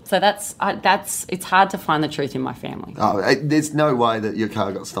 So it's hard to find the truth in my family. Oh, there's no way that your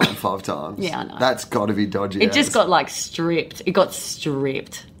car got stolen 5 times. Yeah, I know. That's got to be dodgy. It just got like stripped. It got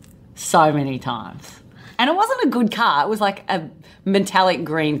stripped so many times. And it wasn't a good car. It was like a metallic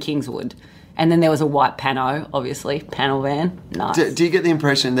green Kingswood. And then there was a white Pano, obviously, panel van. Nice. Do you get the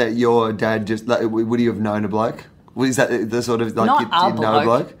impression that your dad just, like, would he have known a bloke? Is that the sort of, like, Not you a know a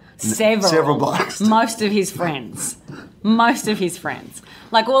bloke? Several blokes. Most of his friends.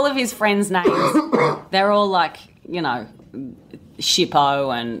 Like all of his friends' names, they're all like, you know,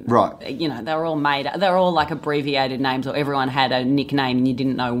 Shippo and, right. you know, they're all like abbreviated names or everyone had a nickname and you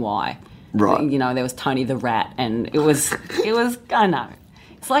didn't know why. Right. You know, there was Tony the Rat and it was, I know.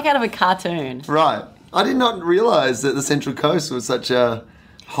 It's like out of a cartoon. Right. I did not realise that the Central Coast was such a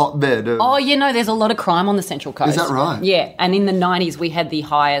hotbed of... Oh, you know, there's a lot of crime on the Central Coast. Is that right? Yeah, and in the 90s we had the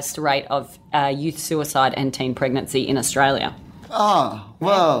highest rate of youth suicide and teen pregnancy in Australia. Ah,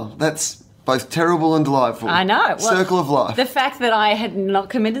 well, that's both terrible and delightful. I know. Well, Circle of life. The fact that I had not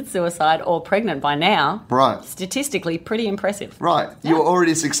committed suicide or pregnant by now, right, statistically pretty impressive. Right. You were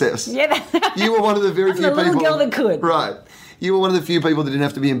already a success. Yeah. You were one of the very few the people... little girl that could. Right. You were one of the few people that didn't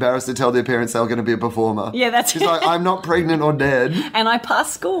have to be embarrassed to tell their parents they were going to be a performer. Yeah, that's She's like, I'm not pregnant or dead. And I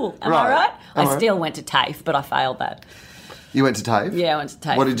passed school. Am I right? I still went to TAFE, but I failed that. You went to TAFE? Yeah, I went to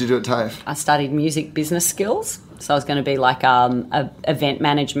TAFE. What did you do at TAFE? I studied music business skills. So I was going to be like event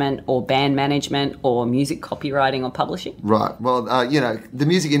management or band management or music copywriting or publishing. Right. Well, you know, the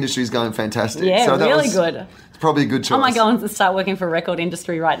music industry is going fantastic. Yeah, so really good. It's probably a good choice. I might go and start working for a record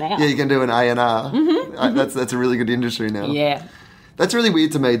industry right now. Yeah, you can do an A&R. Mm-hmm. That's a really good industry now. Yeah. That's really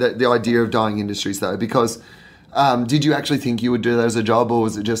weird to me, the idea of dying industries, though, because... did you actually think you would do that as a job, or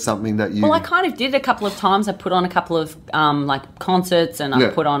was it just something that you... Well, I kind of did a couple of times. I put on a couple of like concerts and I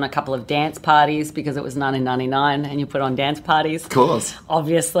put on a couple of dance parties because it was 1999 and you put on dance parties. Of course.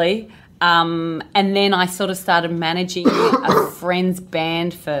 Obviously. And then I sort of started managing a friend's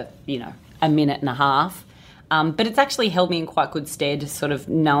band for, you know, a minute and a half. But it's actually held me in quite good stead, sort of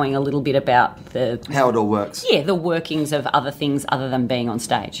knowing a little bit about how it all works. Yeah, the workings of other things other than being on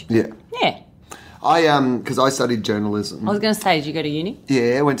stage. Yeah. Yeah. Because I studied journalism. I was going to say, did you go to uni?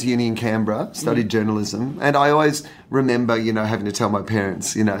 Yeah, I went to uni in Canberra, studied journalism, and I always remember, you know, having to tell my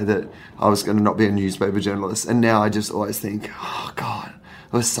parents, you know, that I was going to not be a newspaper journalist, and now I just always think, oh, God,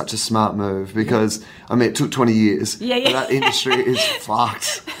 it was such a smart move, because, I mean, it took 20 years. Yeah. But that industry is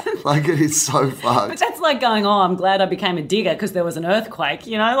fucked. Like, it is so fucked. But that's like going, oh, I'm glad I became a digger because there was an earthquake,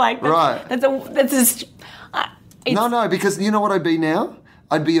 you know? Like, right. No, because you know what I'd be now?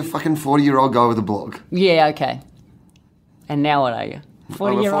 I'd be a fucking 40-year-old guy with a blog. Yeah, okay. And now what are you?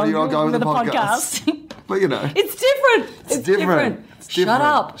 40-year-old guy with a podcast. But, you know. It's different. It's different. Shut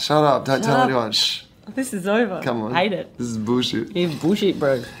up. Shut up. Don't tell anyone. Shh. This is over. Come on. Hate it. This is bullshit. It's bullshit,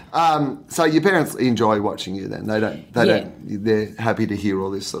 bro. So your parents enjoy watching you then? They don't. They're happy to hear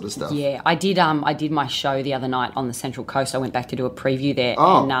all this sort of stuff. Yeah, I did my show the other night on the Central Coast. I went back to do a preview there,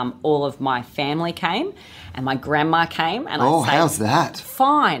 and all of my family came, and my grandma came, and how's that?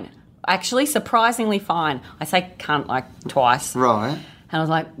 Fine, actually, surprisingly fine. I say cunt like twice, right? And I was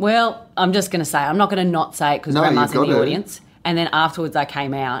like, well, I'm just going to say it. I'm not going to not say it because grandma's in the audience. And then afterwards, I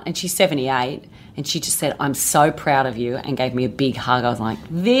came out, and she's 78. And she just said, I'm so proud of you, and gave me a big hug. I was like,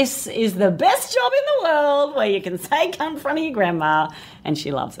 this is the best job in the world where you can say cunt in front of your grandma, and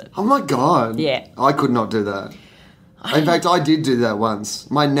she loves it. Oh, my God. Yeah. I could not do that. In fact, I did do that once.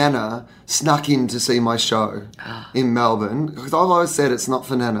 My nana snuck in to see my show in Melbourne, because I've always said it's not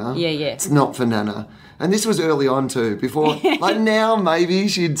for Nana. Yeah. It's not for Nana. And this was early on too, before, like now maybe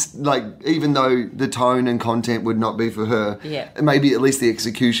she'd, like, even though the tone and content would not be for her, maybe at least the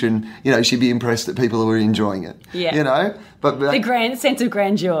execution, you know, she'd be impressed that people were enjoying it, you know? But the grand sense of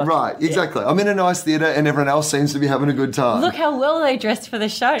grandeur. Right, exactly. I'm in a nice theatre and everyone else seems to be having a good time. Look how well they dressed for the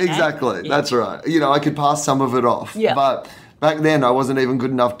show. Exactly, that's right. You know, I could pass some of it off. Yeah. But back then I wasn't even good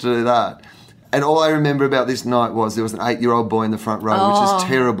enough to do that. And all I remember about this night was there was an 8-year-old boy in the front row, which is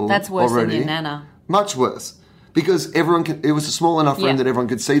terrible. That's worse already. than your nana. Much worse. Because it was a small enough room that everyone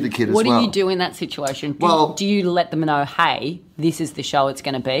could see the kid as well. What do you do in that situation? Do you let them know, hey, this is the show it's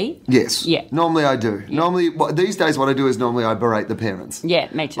going to be? Yes. Yeah. Normally I do. Yeah. Normally, these days what I do is normally I berate the parents. Yeah,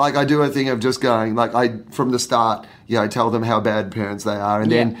 me too. Like I do a thing of just going, like from the start, I tell them how bad parents they are.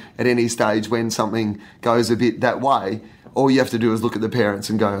 And then at any stage when something goes a bit that way, all you have to do is look at the parents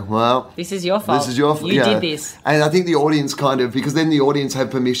and go, well... This is your fault. This is your fault. You did this. And I think the audience kind of... Because then the audience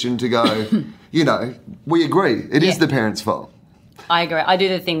have permission to go, you know, we agree. It is the parents' fault. I agree. I do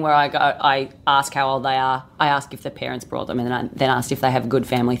the thing where I ask how old they are. I ask if the parents brought them, and then I ask if they have a good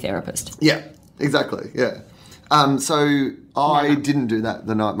family therapist. Yeah, exactly, yeah. So I didn't do that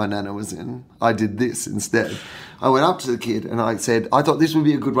the night my nana was in. I did this instead. I went up to the kid and I said, I thought this would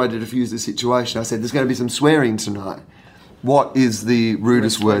be a good way to diffuse the situation. I said, there's going to be some swearing tonight. What is the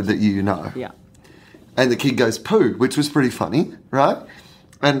rudest word that you know? Yeah. And the kid goes, poo, which was pretty funny, right?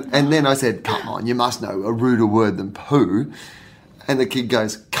 And then I said, come on, you must know a ruder word than poo. And the kid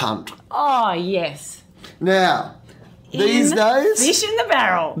goes, cunt. Oh, yes. Now, these days... Fish in the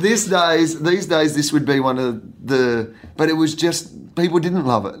barrel. These days, this would be one of the... But it was just... People didn't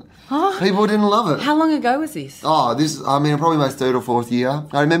love it. Huh? People didn't love it. How long ago was this? Oh, probably my 3rd or 4th year.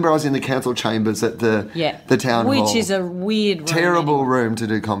 I remember I was in the council chambers at the town hall. Which is a weird room. Terrible room to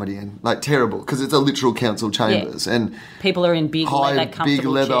do comedy in. Like, terrible, because it's a literal council chambers. Yeah. And people are in big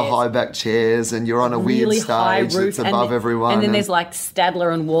leather high-back chairs, and you're on a really weird stage that's above everyone. And then there's, like,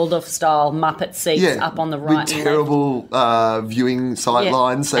 Stadler and Waldorf-style Muppet seats up on the right with terrible viewing sight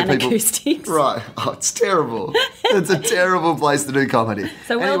lines. So and people, acoustics. Right. Oh, it's terrible. It's a terrible place to do comedy.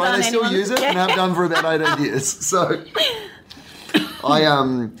 So well anyway, done, they still use it and have done for about 18 years. So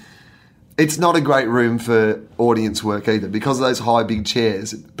it's not a great room for audience work either because of those high big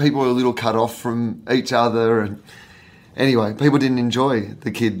chairs. People are a little cut off from each other, and anyway, people didn't enjoy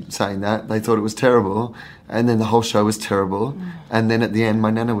the kid saying that. They thought it was terrible, and then the whole show was terrible. And then at the end,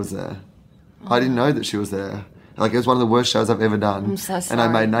 my nana was there. I didn't know that she was there. Like, it was one of the worst shows I've ever done. I'm so sorry. And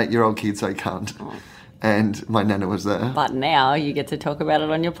I made an 8-year-old kid say cunt. And my nana was there. But now you get to talk about it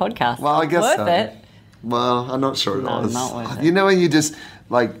on your podcast. Well, I guess worth so. it. Well, I'm not sure it was. Not worth it. You know when you just,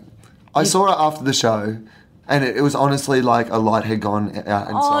 like... I saw her after the show, and it was honestly like a light had gone out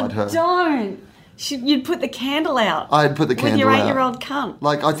inside her. Oh, don't! You'd put the candle out. I'd put the candle out. With your 8-year-old cunt.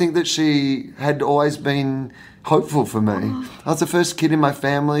 Like, I think that she had always been hopeful for me. I was the first kid in my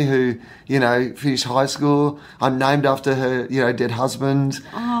family who, finished high school. I'm named after her, dead husband.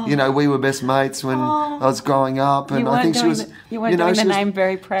 We were best mates when I was growing up. And I think she was... You weren't doing the name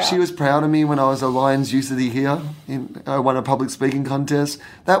very proud. She was proud of me when I was a Lions Youth of the Year. I won a public speaking contest.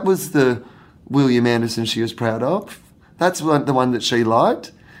 That was the William Anderson she was proud of. That's the one that she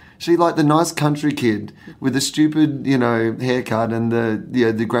liked. She liked the nice country kid with the stupid, haircut and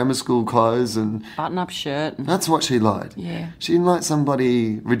the grammar school clothes and button-up shirt. That's what she liked. Yeah. She didn't like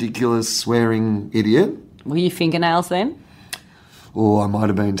somebody ridiculous, swearing idiot. Were you fingernails then? Oh, I might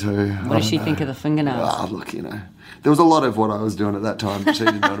have been too. What did she think of the fingernails? Ah, look, there was a lot of what I was doing at that time that she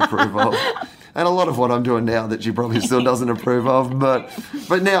did not approve of. And a lot of what I'm doing now that she probably still doesn't approve of. But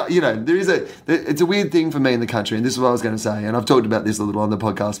now, it's a weird thing for me in the country, and this is what I was going to say, and I've talked about this a little on the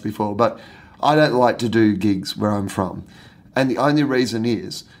podcast before, but I don't like to do gigs where I'm from. And the only reason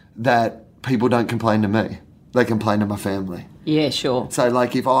is that people don't complain to me. They complain to my family. Yeah, sure. So,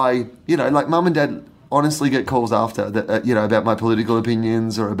 like, if I, like mum and dad honestly get calls after, that, about my political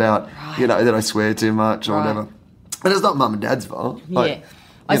opinions or about, that I swear too much or whatever. And it's not mum and dad's fault. Yeah.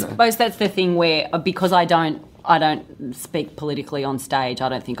 I suppose that's the thing where, because I don't speak politically on stage, I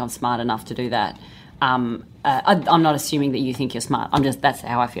don't think I'm smart enough to do that. I'm not assuming that you think you're smart. That's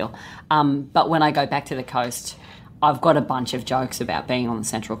how I feel. But when I go back to the coast, I've got a bunch of jokes about being on the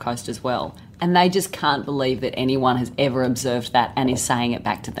Central Coast as well. And they just can't believe that anyone has ever observed that and is saying it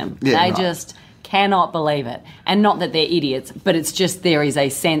back to them. Yeah, they just cannot believe it. And not that they're idiots, but it's just there is a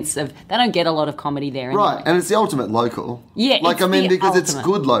sense of... They don't get a lot of comedy there anyway. Right, and it's the ultimate local. Yeah, because it's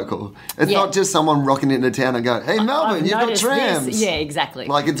good local. It's not just someone rocking into town and going, hey, Melbourne, you've got trams. This. Yeah, exactly.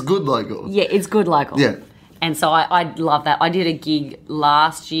 Like, it's good local. Yeah, it's good local. Yeah. And so I love that. I did a gig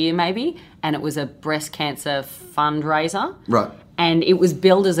last year maybe, and it was a breast cancer fundraiser. Right. and it was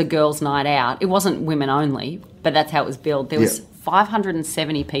billed as a girls' night out. It wasn't women only, but that's how it was billed. There was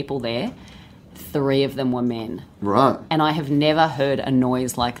 570 people there. 3 of them were men. Right. And I have never heard a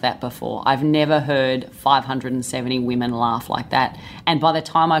noise like that before. I've never heard 570 women laugh like that. And by the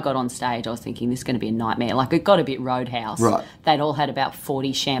time I got on stage, I was thinking, this is going to be a nightmare. Like, it got a bit Roadhouse. Right. They'd all had about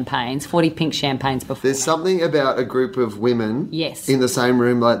 40 pink champagnes before. There's something about a group of women in the same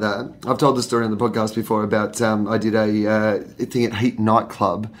room like that. I've told the story on the podcast before about I did a thing at Heat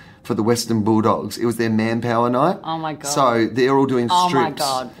nightclub for the Western Bulldogs. It was their manpower night. Oh, my God. So they're all doing strips. Oh, my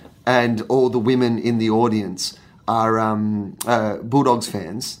God. And all the women in the audience are Bulldogs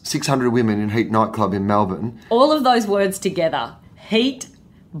fans. 600 women in Heat nightclub in Melbourne. All of those words together. Heat,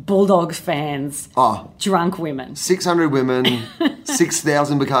 Bulldogs fans, drunk women. 600 women,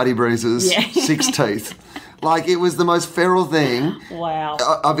 6,000 Bacardi bruises, 6 teeth. Like, it was the most feral thing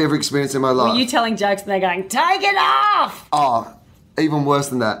I've ever experienced in my life. Were you telling jokes and they're going, take it off? Oh, even worse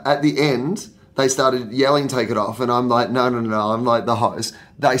than that. At the end, they started yelling, take it off. And I'm like, no. I'm like the host.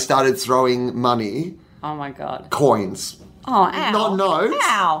 They started throwing money. Oh, my God. Coins. Oh, ow. Not notes.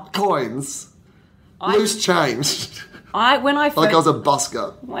 Ow. Coins. Loose change. When I first... Like I was a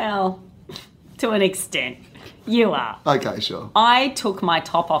busker. Well, to an extent. You are. Okay, sure. I took my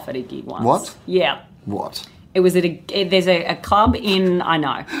top off at a gig once. What? Yeah. What? It was at there's a club in, I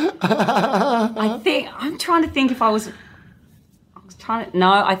know. I'm trying to think if I was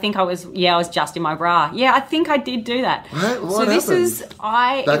just in my bra. Yeah, I think I did do that. What happened?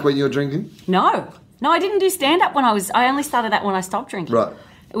 Back when you were drinking? No, I didn't do stand-up I only started that when I stopped drinking. Right.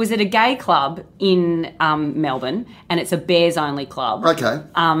 It was at a gay club in Melbourne, and it's a bears-only club. Okay.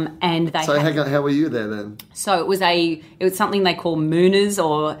 And they. So how were you there then? So it was something they call Mooners,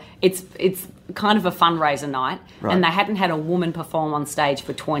 or it's kind of a fundraiser night, and they hadn't had a woman perform on stage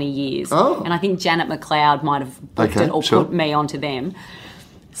for 20 years. Oh. And I think Janet McLeod might have booked it or put me onto them.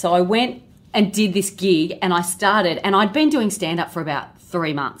 So I went and did this gig, and I'd been doing stand-up for about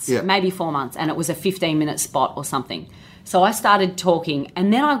 3 months, maybe 4 months, and it was a 15-minute spot or something. So I started talking,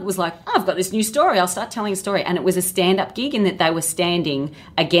 and then I was like, I've got this new story. I'll start telling a story. And it was a stand-up gig in that they were standing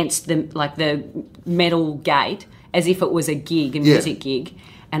against the metal gate as if it was a gig, a music gig.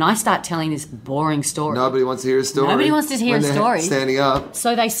 And I start telling this boring story. Nobody wants to hear a story. Nobody wants to hear a story. Standing up.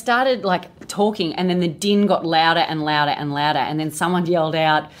 So they started talking, and then the din got louder and louder and louder. And then someone yelled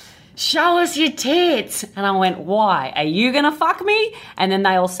out, show us your tits. And I went, why? Are you going to fuck me? And then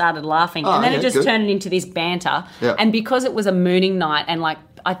they all started laughing. And then it just turned into this banter. Yeah. And because it was a mooning night, and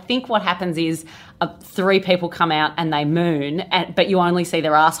I think what happens is 3 people come out and they moon, but you only see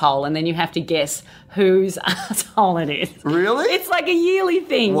their asshole, and then you have to guess whose asshole it is. Really? It's like a yearly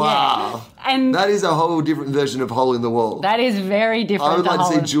thing. Wow. Yeah. And that is a whole different version of Hole in the Wall. That is very different. I would like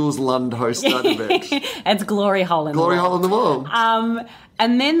to see Jules Lund host that event. It's Glory Hole in the Wall. Glory Hole in the Wall.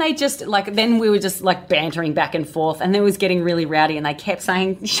 And then they just, then we were just, bantering back and forth, and then it was getting really rowdy, and they kept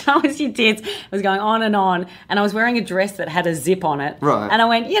saying, show us your tits. It was going on, and I was wearing a dress that had a zip on it. Right. And I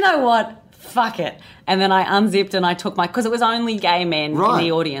went, you know what? Fuck it. And then I unzipped and I took because it was only gay men in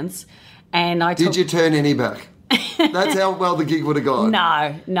the audience, and Did you turn any back? That's how well the gig would have gone.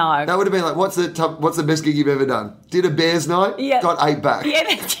 No. That would have been like, what's the best gig you've ever done? Did a Bears night? Yeah. Got 8 back.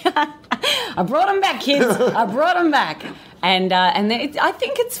 Yeah. I brought them back, kids. I brought them back. And I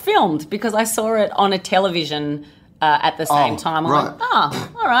think it's filmed because I saw it on a television at the same time. I went,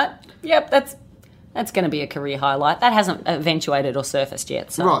 all right. Yep, that's going to be a career highlight. That hasn't eventuated or surfaced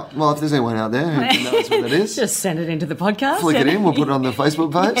yet. So. Right. Well, if there's anyone out there who knows what that is, just send it into the podcast. Flick it in. We'll put it on the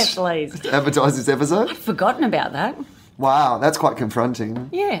Facebook page. Yes, please. Advertise this episode. I'd forgotten about that. Wow, that's quite confronting.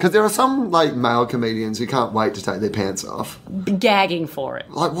 Yeah. Because there are some, male comedians who can't wait to take their pants off. Gagging for it.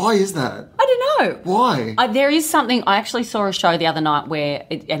 Why is that? I don't know. Why? There is something... I actually saw a show the other night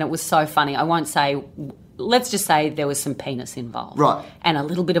and it was so funny. I won't say... Let's just say there was some penis involved. Right. And a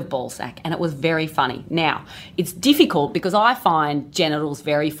little bit of ballsack. And it was very funny. Now, it's difficult because I find genitals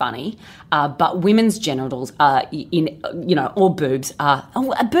very funny, but women's genitals are or boobs are...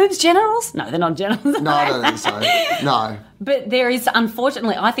 are boobs genitals? No, they're not genitals. No, I don't think so. No. But there is,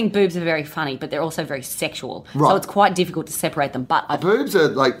 unfortunately, I think boobs are very funny, but they're also very sexual. Right. So it's quite difficult to separate them. But boobs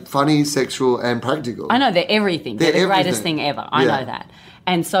are, funny, sexual, and practical. I know, they're everything. They're the greatest thing ever. I know that.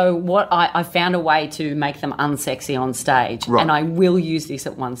 And so what I found a way to make them unsexy on stage, and I will use this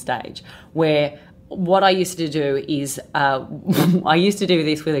at one stage, where what I used to do is I used to do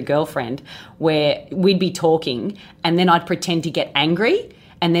this with a girlfriend where we'd be talking and then I'd pretend to get angry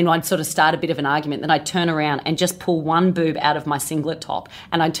and then I'd sort of start a bit of an argument. Then I'd turn around and just pull one boob out of my singlet top,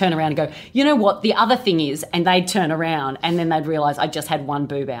 and I'd turn around and go, you know what, the other thing is, and they'd turn around and then they'd realise I just had one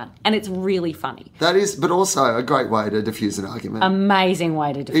boob out. And it's really funny. That is, but also a great way to diffuse an argument. Amazing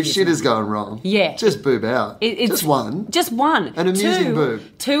way to diffuse If shit is going wrong, just boob out. It's just one. Just one. An amusing boob.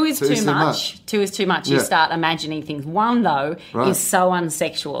 Two is too much. Two is too much. You start imagining things. One, though, is so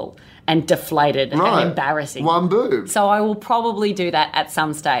unsexual and deflated and embarrassing. One boob. So I will probably do that at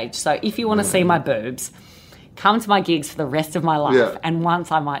some stage. So if you want to see my boobs, come to my gigs for the rest of my life, and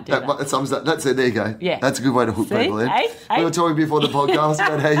once I might do that. That's it, there you go. Yeah. That's a good way to hook people in. Hey? We were talking before the podcast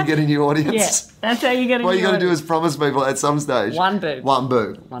about how you get a new audience. Yeah, that's how you get a new audience. What you got to do is promise people at some stage. One boob. One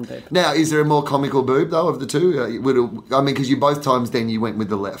boob. Now, is there a more comical boob, though, of the two? Because you both times then you went with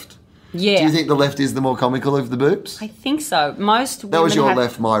the left. Yeah. Do you think the left is the more comical of the boobs? I think so. Most women that was your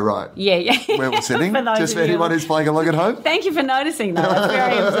left, my right. Yeah. Where we're sitting. Just for anyone who's playing along at home. Thank you for noticing that. That's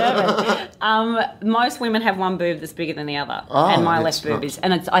very observant. Most women have one boob that's bigger than the other, and my left boob is.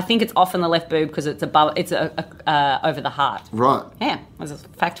 And I think it's often the left boob because it's above. It's over the heart. Right. Yeah. Was a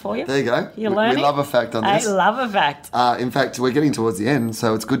fact for you? There you go. You're learning. We love a fact on this. I love a fact. In fact, we're getting towards the end,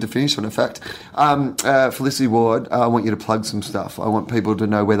 so it's good to finish on a fact. Felicity Ward, I want you to plug some stuff. I want people to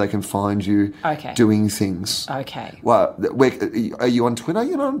know where they can find you. Doing things. Okay. Well, are you on Twitter?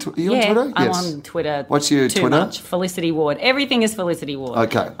 You're on Twitter? I'm on Twitter. What's your too Twitter? Much. Felicity Ward. Everything is Felicity Ward.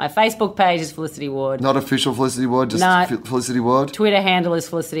 Okay. My Facebook page is Felicity Ward. Not official Felicity Ward, just Felicity Ward? Twitter handle is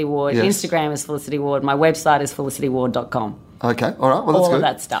Felicity Ward. Yes. Instagram is Felicity Ward. My website is felicityward.com. Okay, all right, well, that's good. All of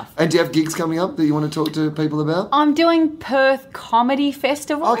that stuff. And do you have gigs coming up that you want to talk to people about? I'm doing Perth Comedy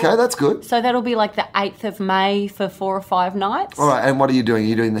Festival. Okay, that's good. So that'll be like the 8th of May for 4 or 5 nights. All right, and what are you doing? Are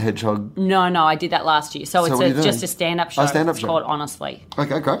you doing the Hedgehog? No, I did that last year. So it's just a stand-up show. Stand-up it's show. called Honestly.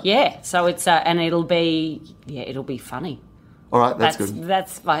 Okay, great. Yeah, so it's, and it'll be funny. All right, that's good.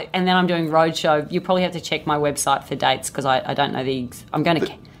 That's right. And then I'm doing roadshow. You probably have to check my website for dates because I don't know I'm going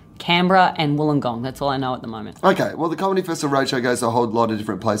to Canberra and Wollongong. That's all I know at the moment. Okay, well, the Comedy Festival Roadshow goes to a whole lot of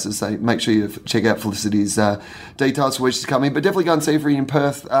different places, so make sure you check out Felicity's details for where she's coming. But definitely go and see her in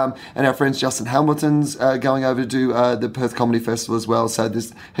Perth. And our friends Justin Hamilton's going over to do the Perth Comedy Festival as well. So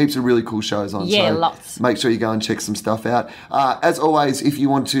there's heaps of really cool shows on. Yeah, so lots. Make sure you go and check some stuff out. As always, if you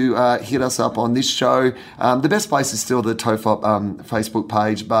want to hit us up on this show, the best place is still the TOFOP Facebook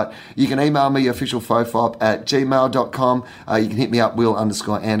page, but you can email me, official FOFOP at gmail.com. You can hit me up,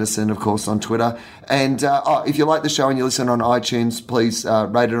 Will_Anderson, of course, on Twitter. And if you like the show and you listen on iTunes, please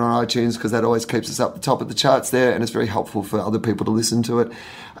rate it on iTunes because that always keeps us up the top of the charts there and it's very helpful for other people to listen to it.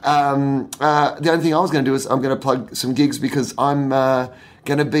 The only thing I was going to do is I'm going to plug some gigs because I'm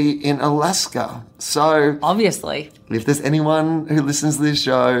going to be in Alaska. So obviously, if there's anyone who listens to this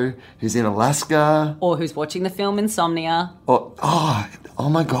show who's in Alaska or who's watching the film Insomnia, or oh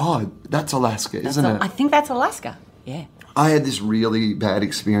my God, that's Alaska, isn't it? I think that's Alaska. Yeah. I had this really bad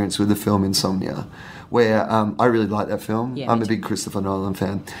experience with the film Insomnia where I really like that film. Yeah, I'm a big Christopher Nolan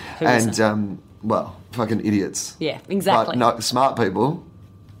fan. Who isn't? Well, fucking idiots. Yeah, exactly. But no, smart people,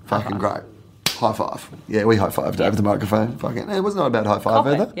 fucking great. High five. Yeah, we high-fived over the microphone. Fucking, it was not a bad high five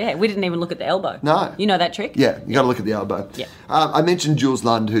either. Yeah, we didn't even look at the elbow. No. You know that trick? Yeah, you got to look at the elbow. Yeah. I mentioned Jules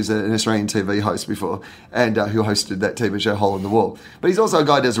Lund, who's an Australian TV host before, and who hosted that TV show Hole in the Wall. But he's also a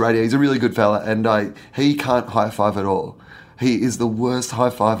guy who does radio. He's a really good fella, and he can't high five at all. He is the worst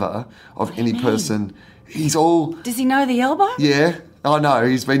high fiver of any person. He's all... Does he know the elbow? Yeah. Oh, no,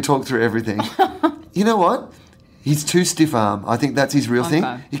 he's been talked through everything. You know what? He's too stiff arm. I think that's his real thing.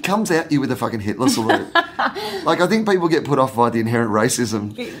 He comes at you with a fucking Hitler salute. I think people get put off by the inherent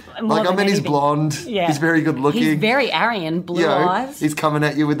racism. He's blonde. Yeah. He's very good looking. He's very Aryan, blue eyes. He's coming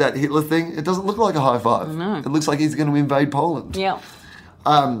at you with that Hitler thing. It doesn't look like a high five. No. It looks like he's going to invade Poland. Yeah.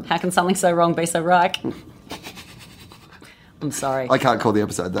 How can something so wrong be so right? I'm sorry. I can't call the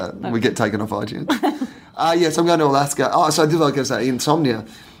episode that. Okay. We get taken off iTunes. Yes, I'm going to Alaska. Oh, so I did like I say, Insomnia.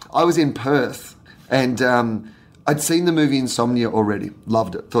 I was in Perth and... I'd seen the movie Insomnia already,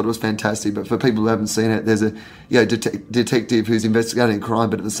 loved it, thought it was fantastic. But for people who haven't seen it, there's a detective who's investigating a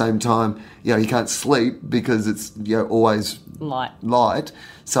crime, but at the same time, he can't sleep because it's always light.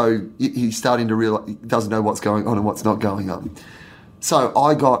 So he's starting to realise he doesn't know what's going on and what's not going on. So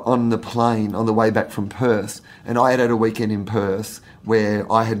I got on the plane on the way back from Perth, and I had a weekend in Perth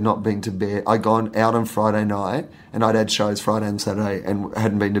where I had not been to bed. I'd gone out on Friday night, and I'd had shows Friday and Saturday, and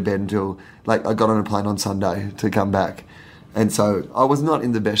hadn't been to bed until, I got on a plane on Sunday to come back. And so I was not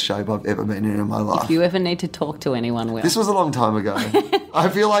in the best shape I've ever been in my life. If you ever need to talk to anyone, Will. This was a long time ago. I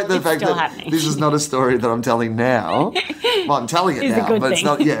feel like the fact that this is not a story that I'm telling now. Well, I'm telling it now, but it's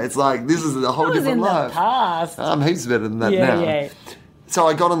not. Yeah, it's like this is a whole different life. It was in the past. I'm heaps better than that now. Yeah. So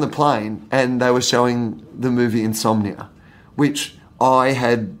I got on the plane and they were showing the movie Insomnia, which I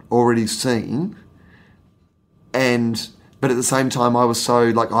had already seen, but at the same time I was so,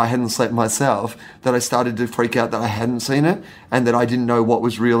 like, I hadn't slept myself that I started to freak out that I hadn't seen it and that I didn't know what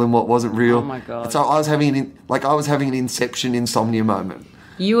was real and what wasn't real. Oh my God. So I was having an Inception insomnia moment.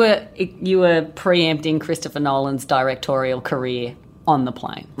 You were preempting Christopher Nolan's directorial career on the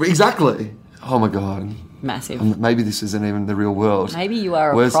plane. Exactly. Oh my God. Massive. Maybe this isn't even the real world. Maybe you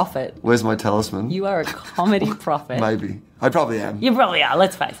are a prophet. Where's my talisman? You are a comedy prophet. Maybe. I probably am. You probably are,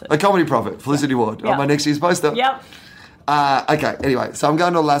 let's face it. A comedy prophet, Felicity Ward, on my next year's poster. Yep. Okay, anyway, so I'm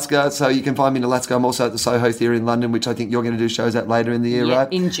going to Alaska, so you can find me in Alaska. I'm also at the Soho Theatre in London, which I think you're going to do shows at later in the year,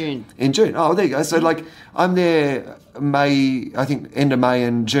 right? In June. In June. Oh, there you go. So, like, I'm there end of May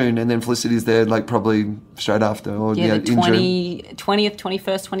and June, and then Felicity's there, like, probably straight after. Or, the in June. 20th,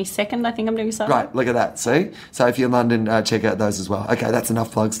 21st, 22nd, I think I'm doing so. Right, look at that, see? So if you're in London, check out those as well. Okay, that's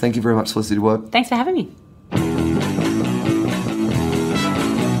enough plugs. Thank you very much, Felicity Ward. Thanks for having me.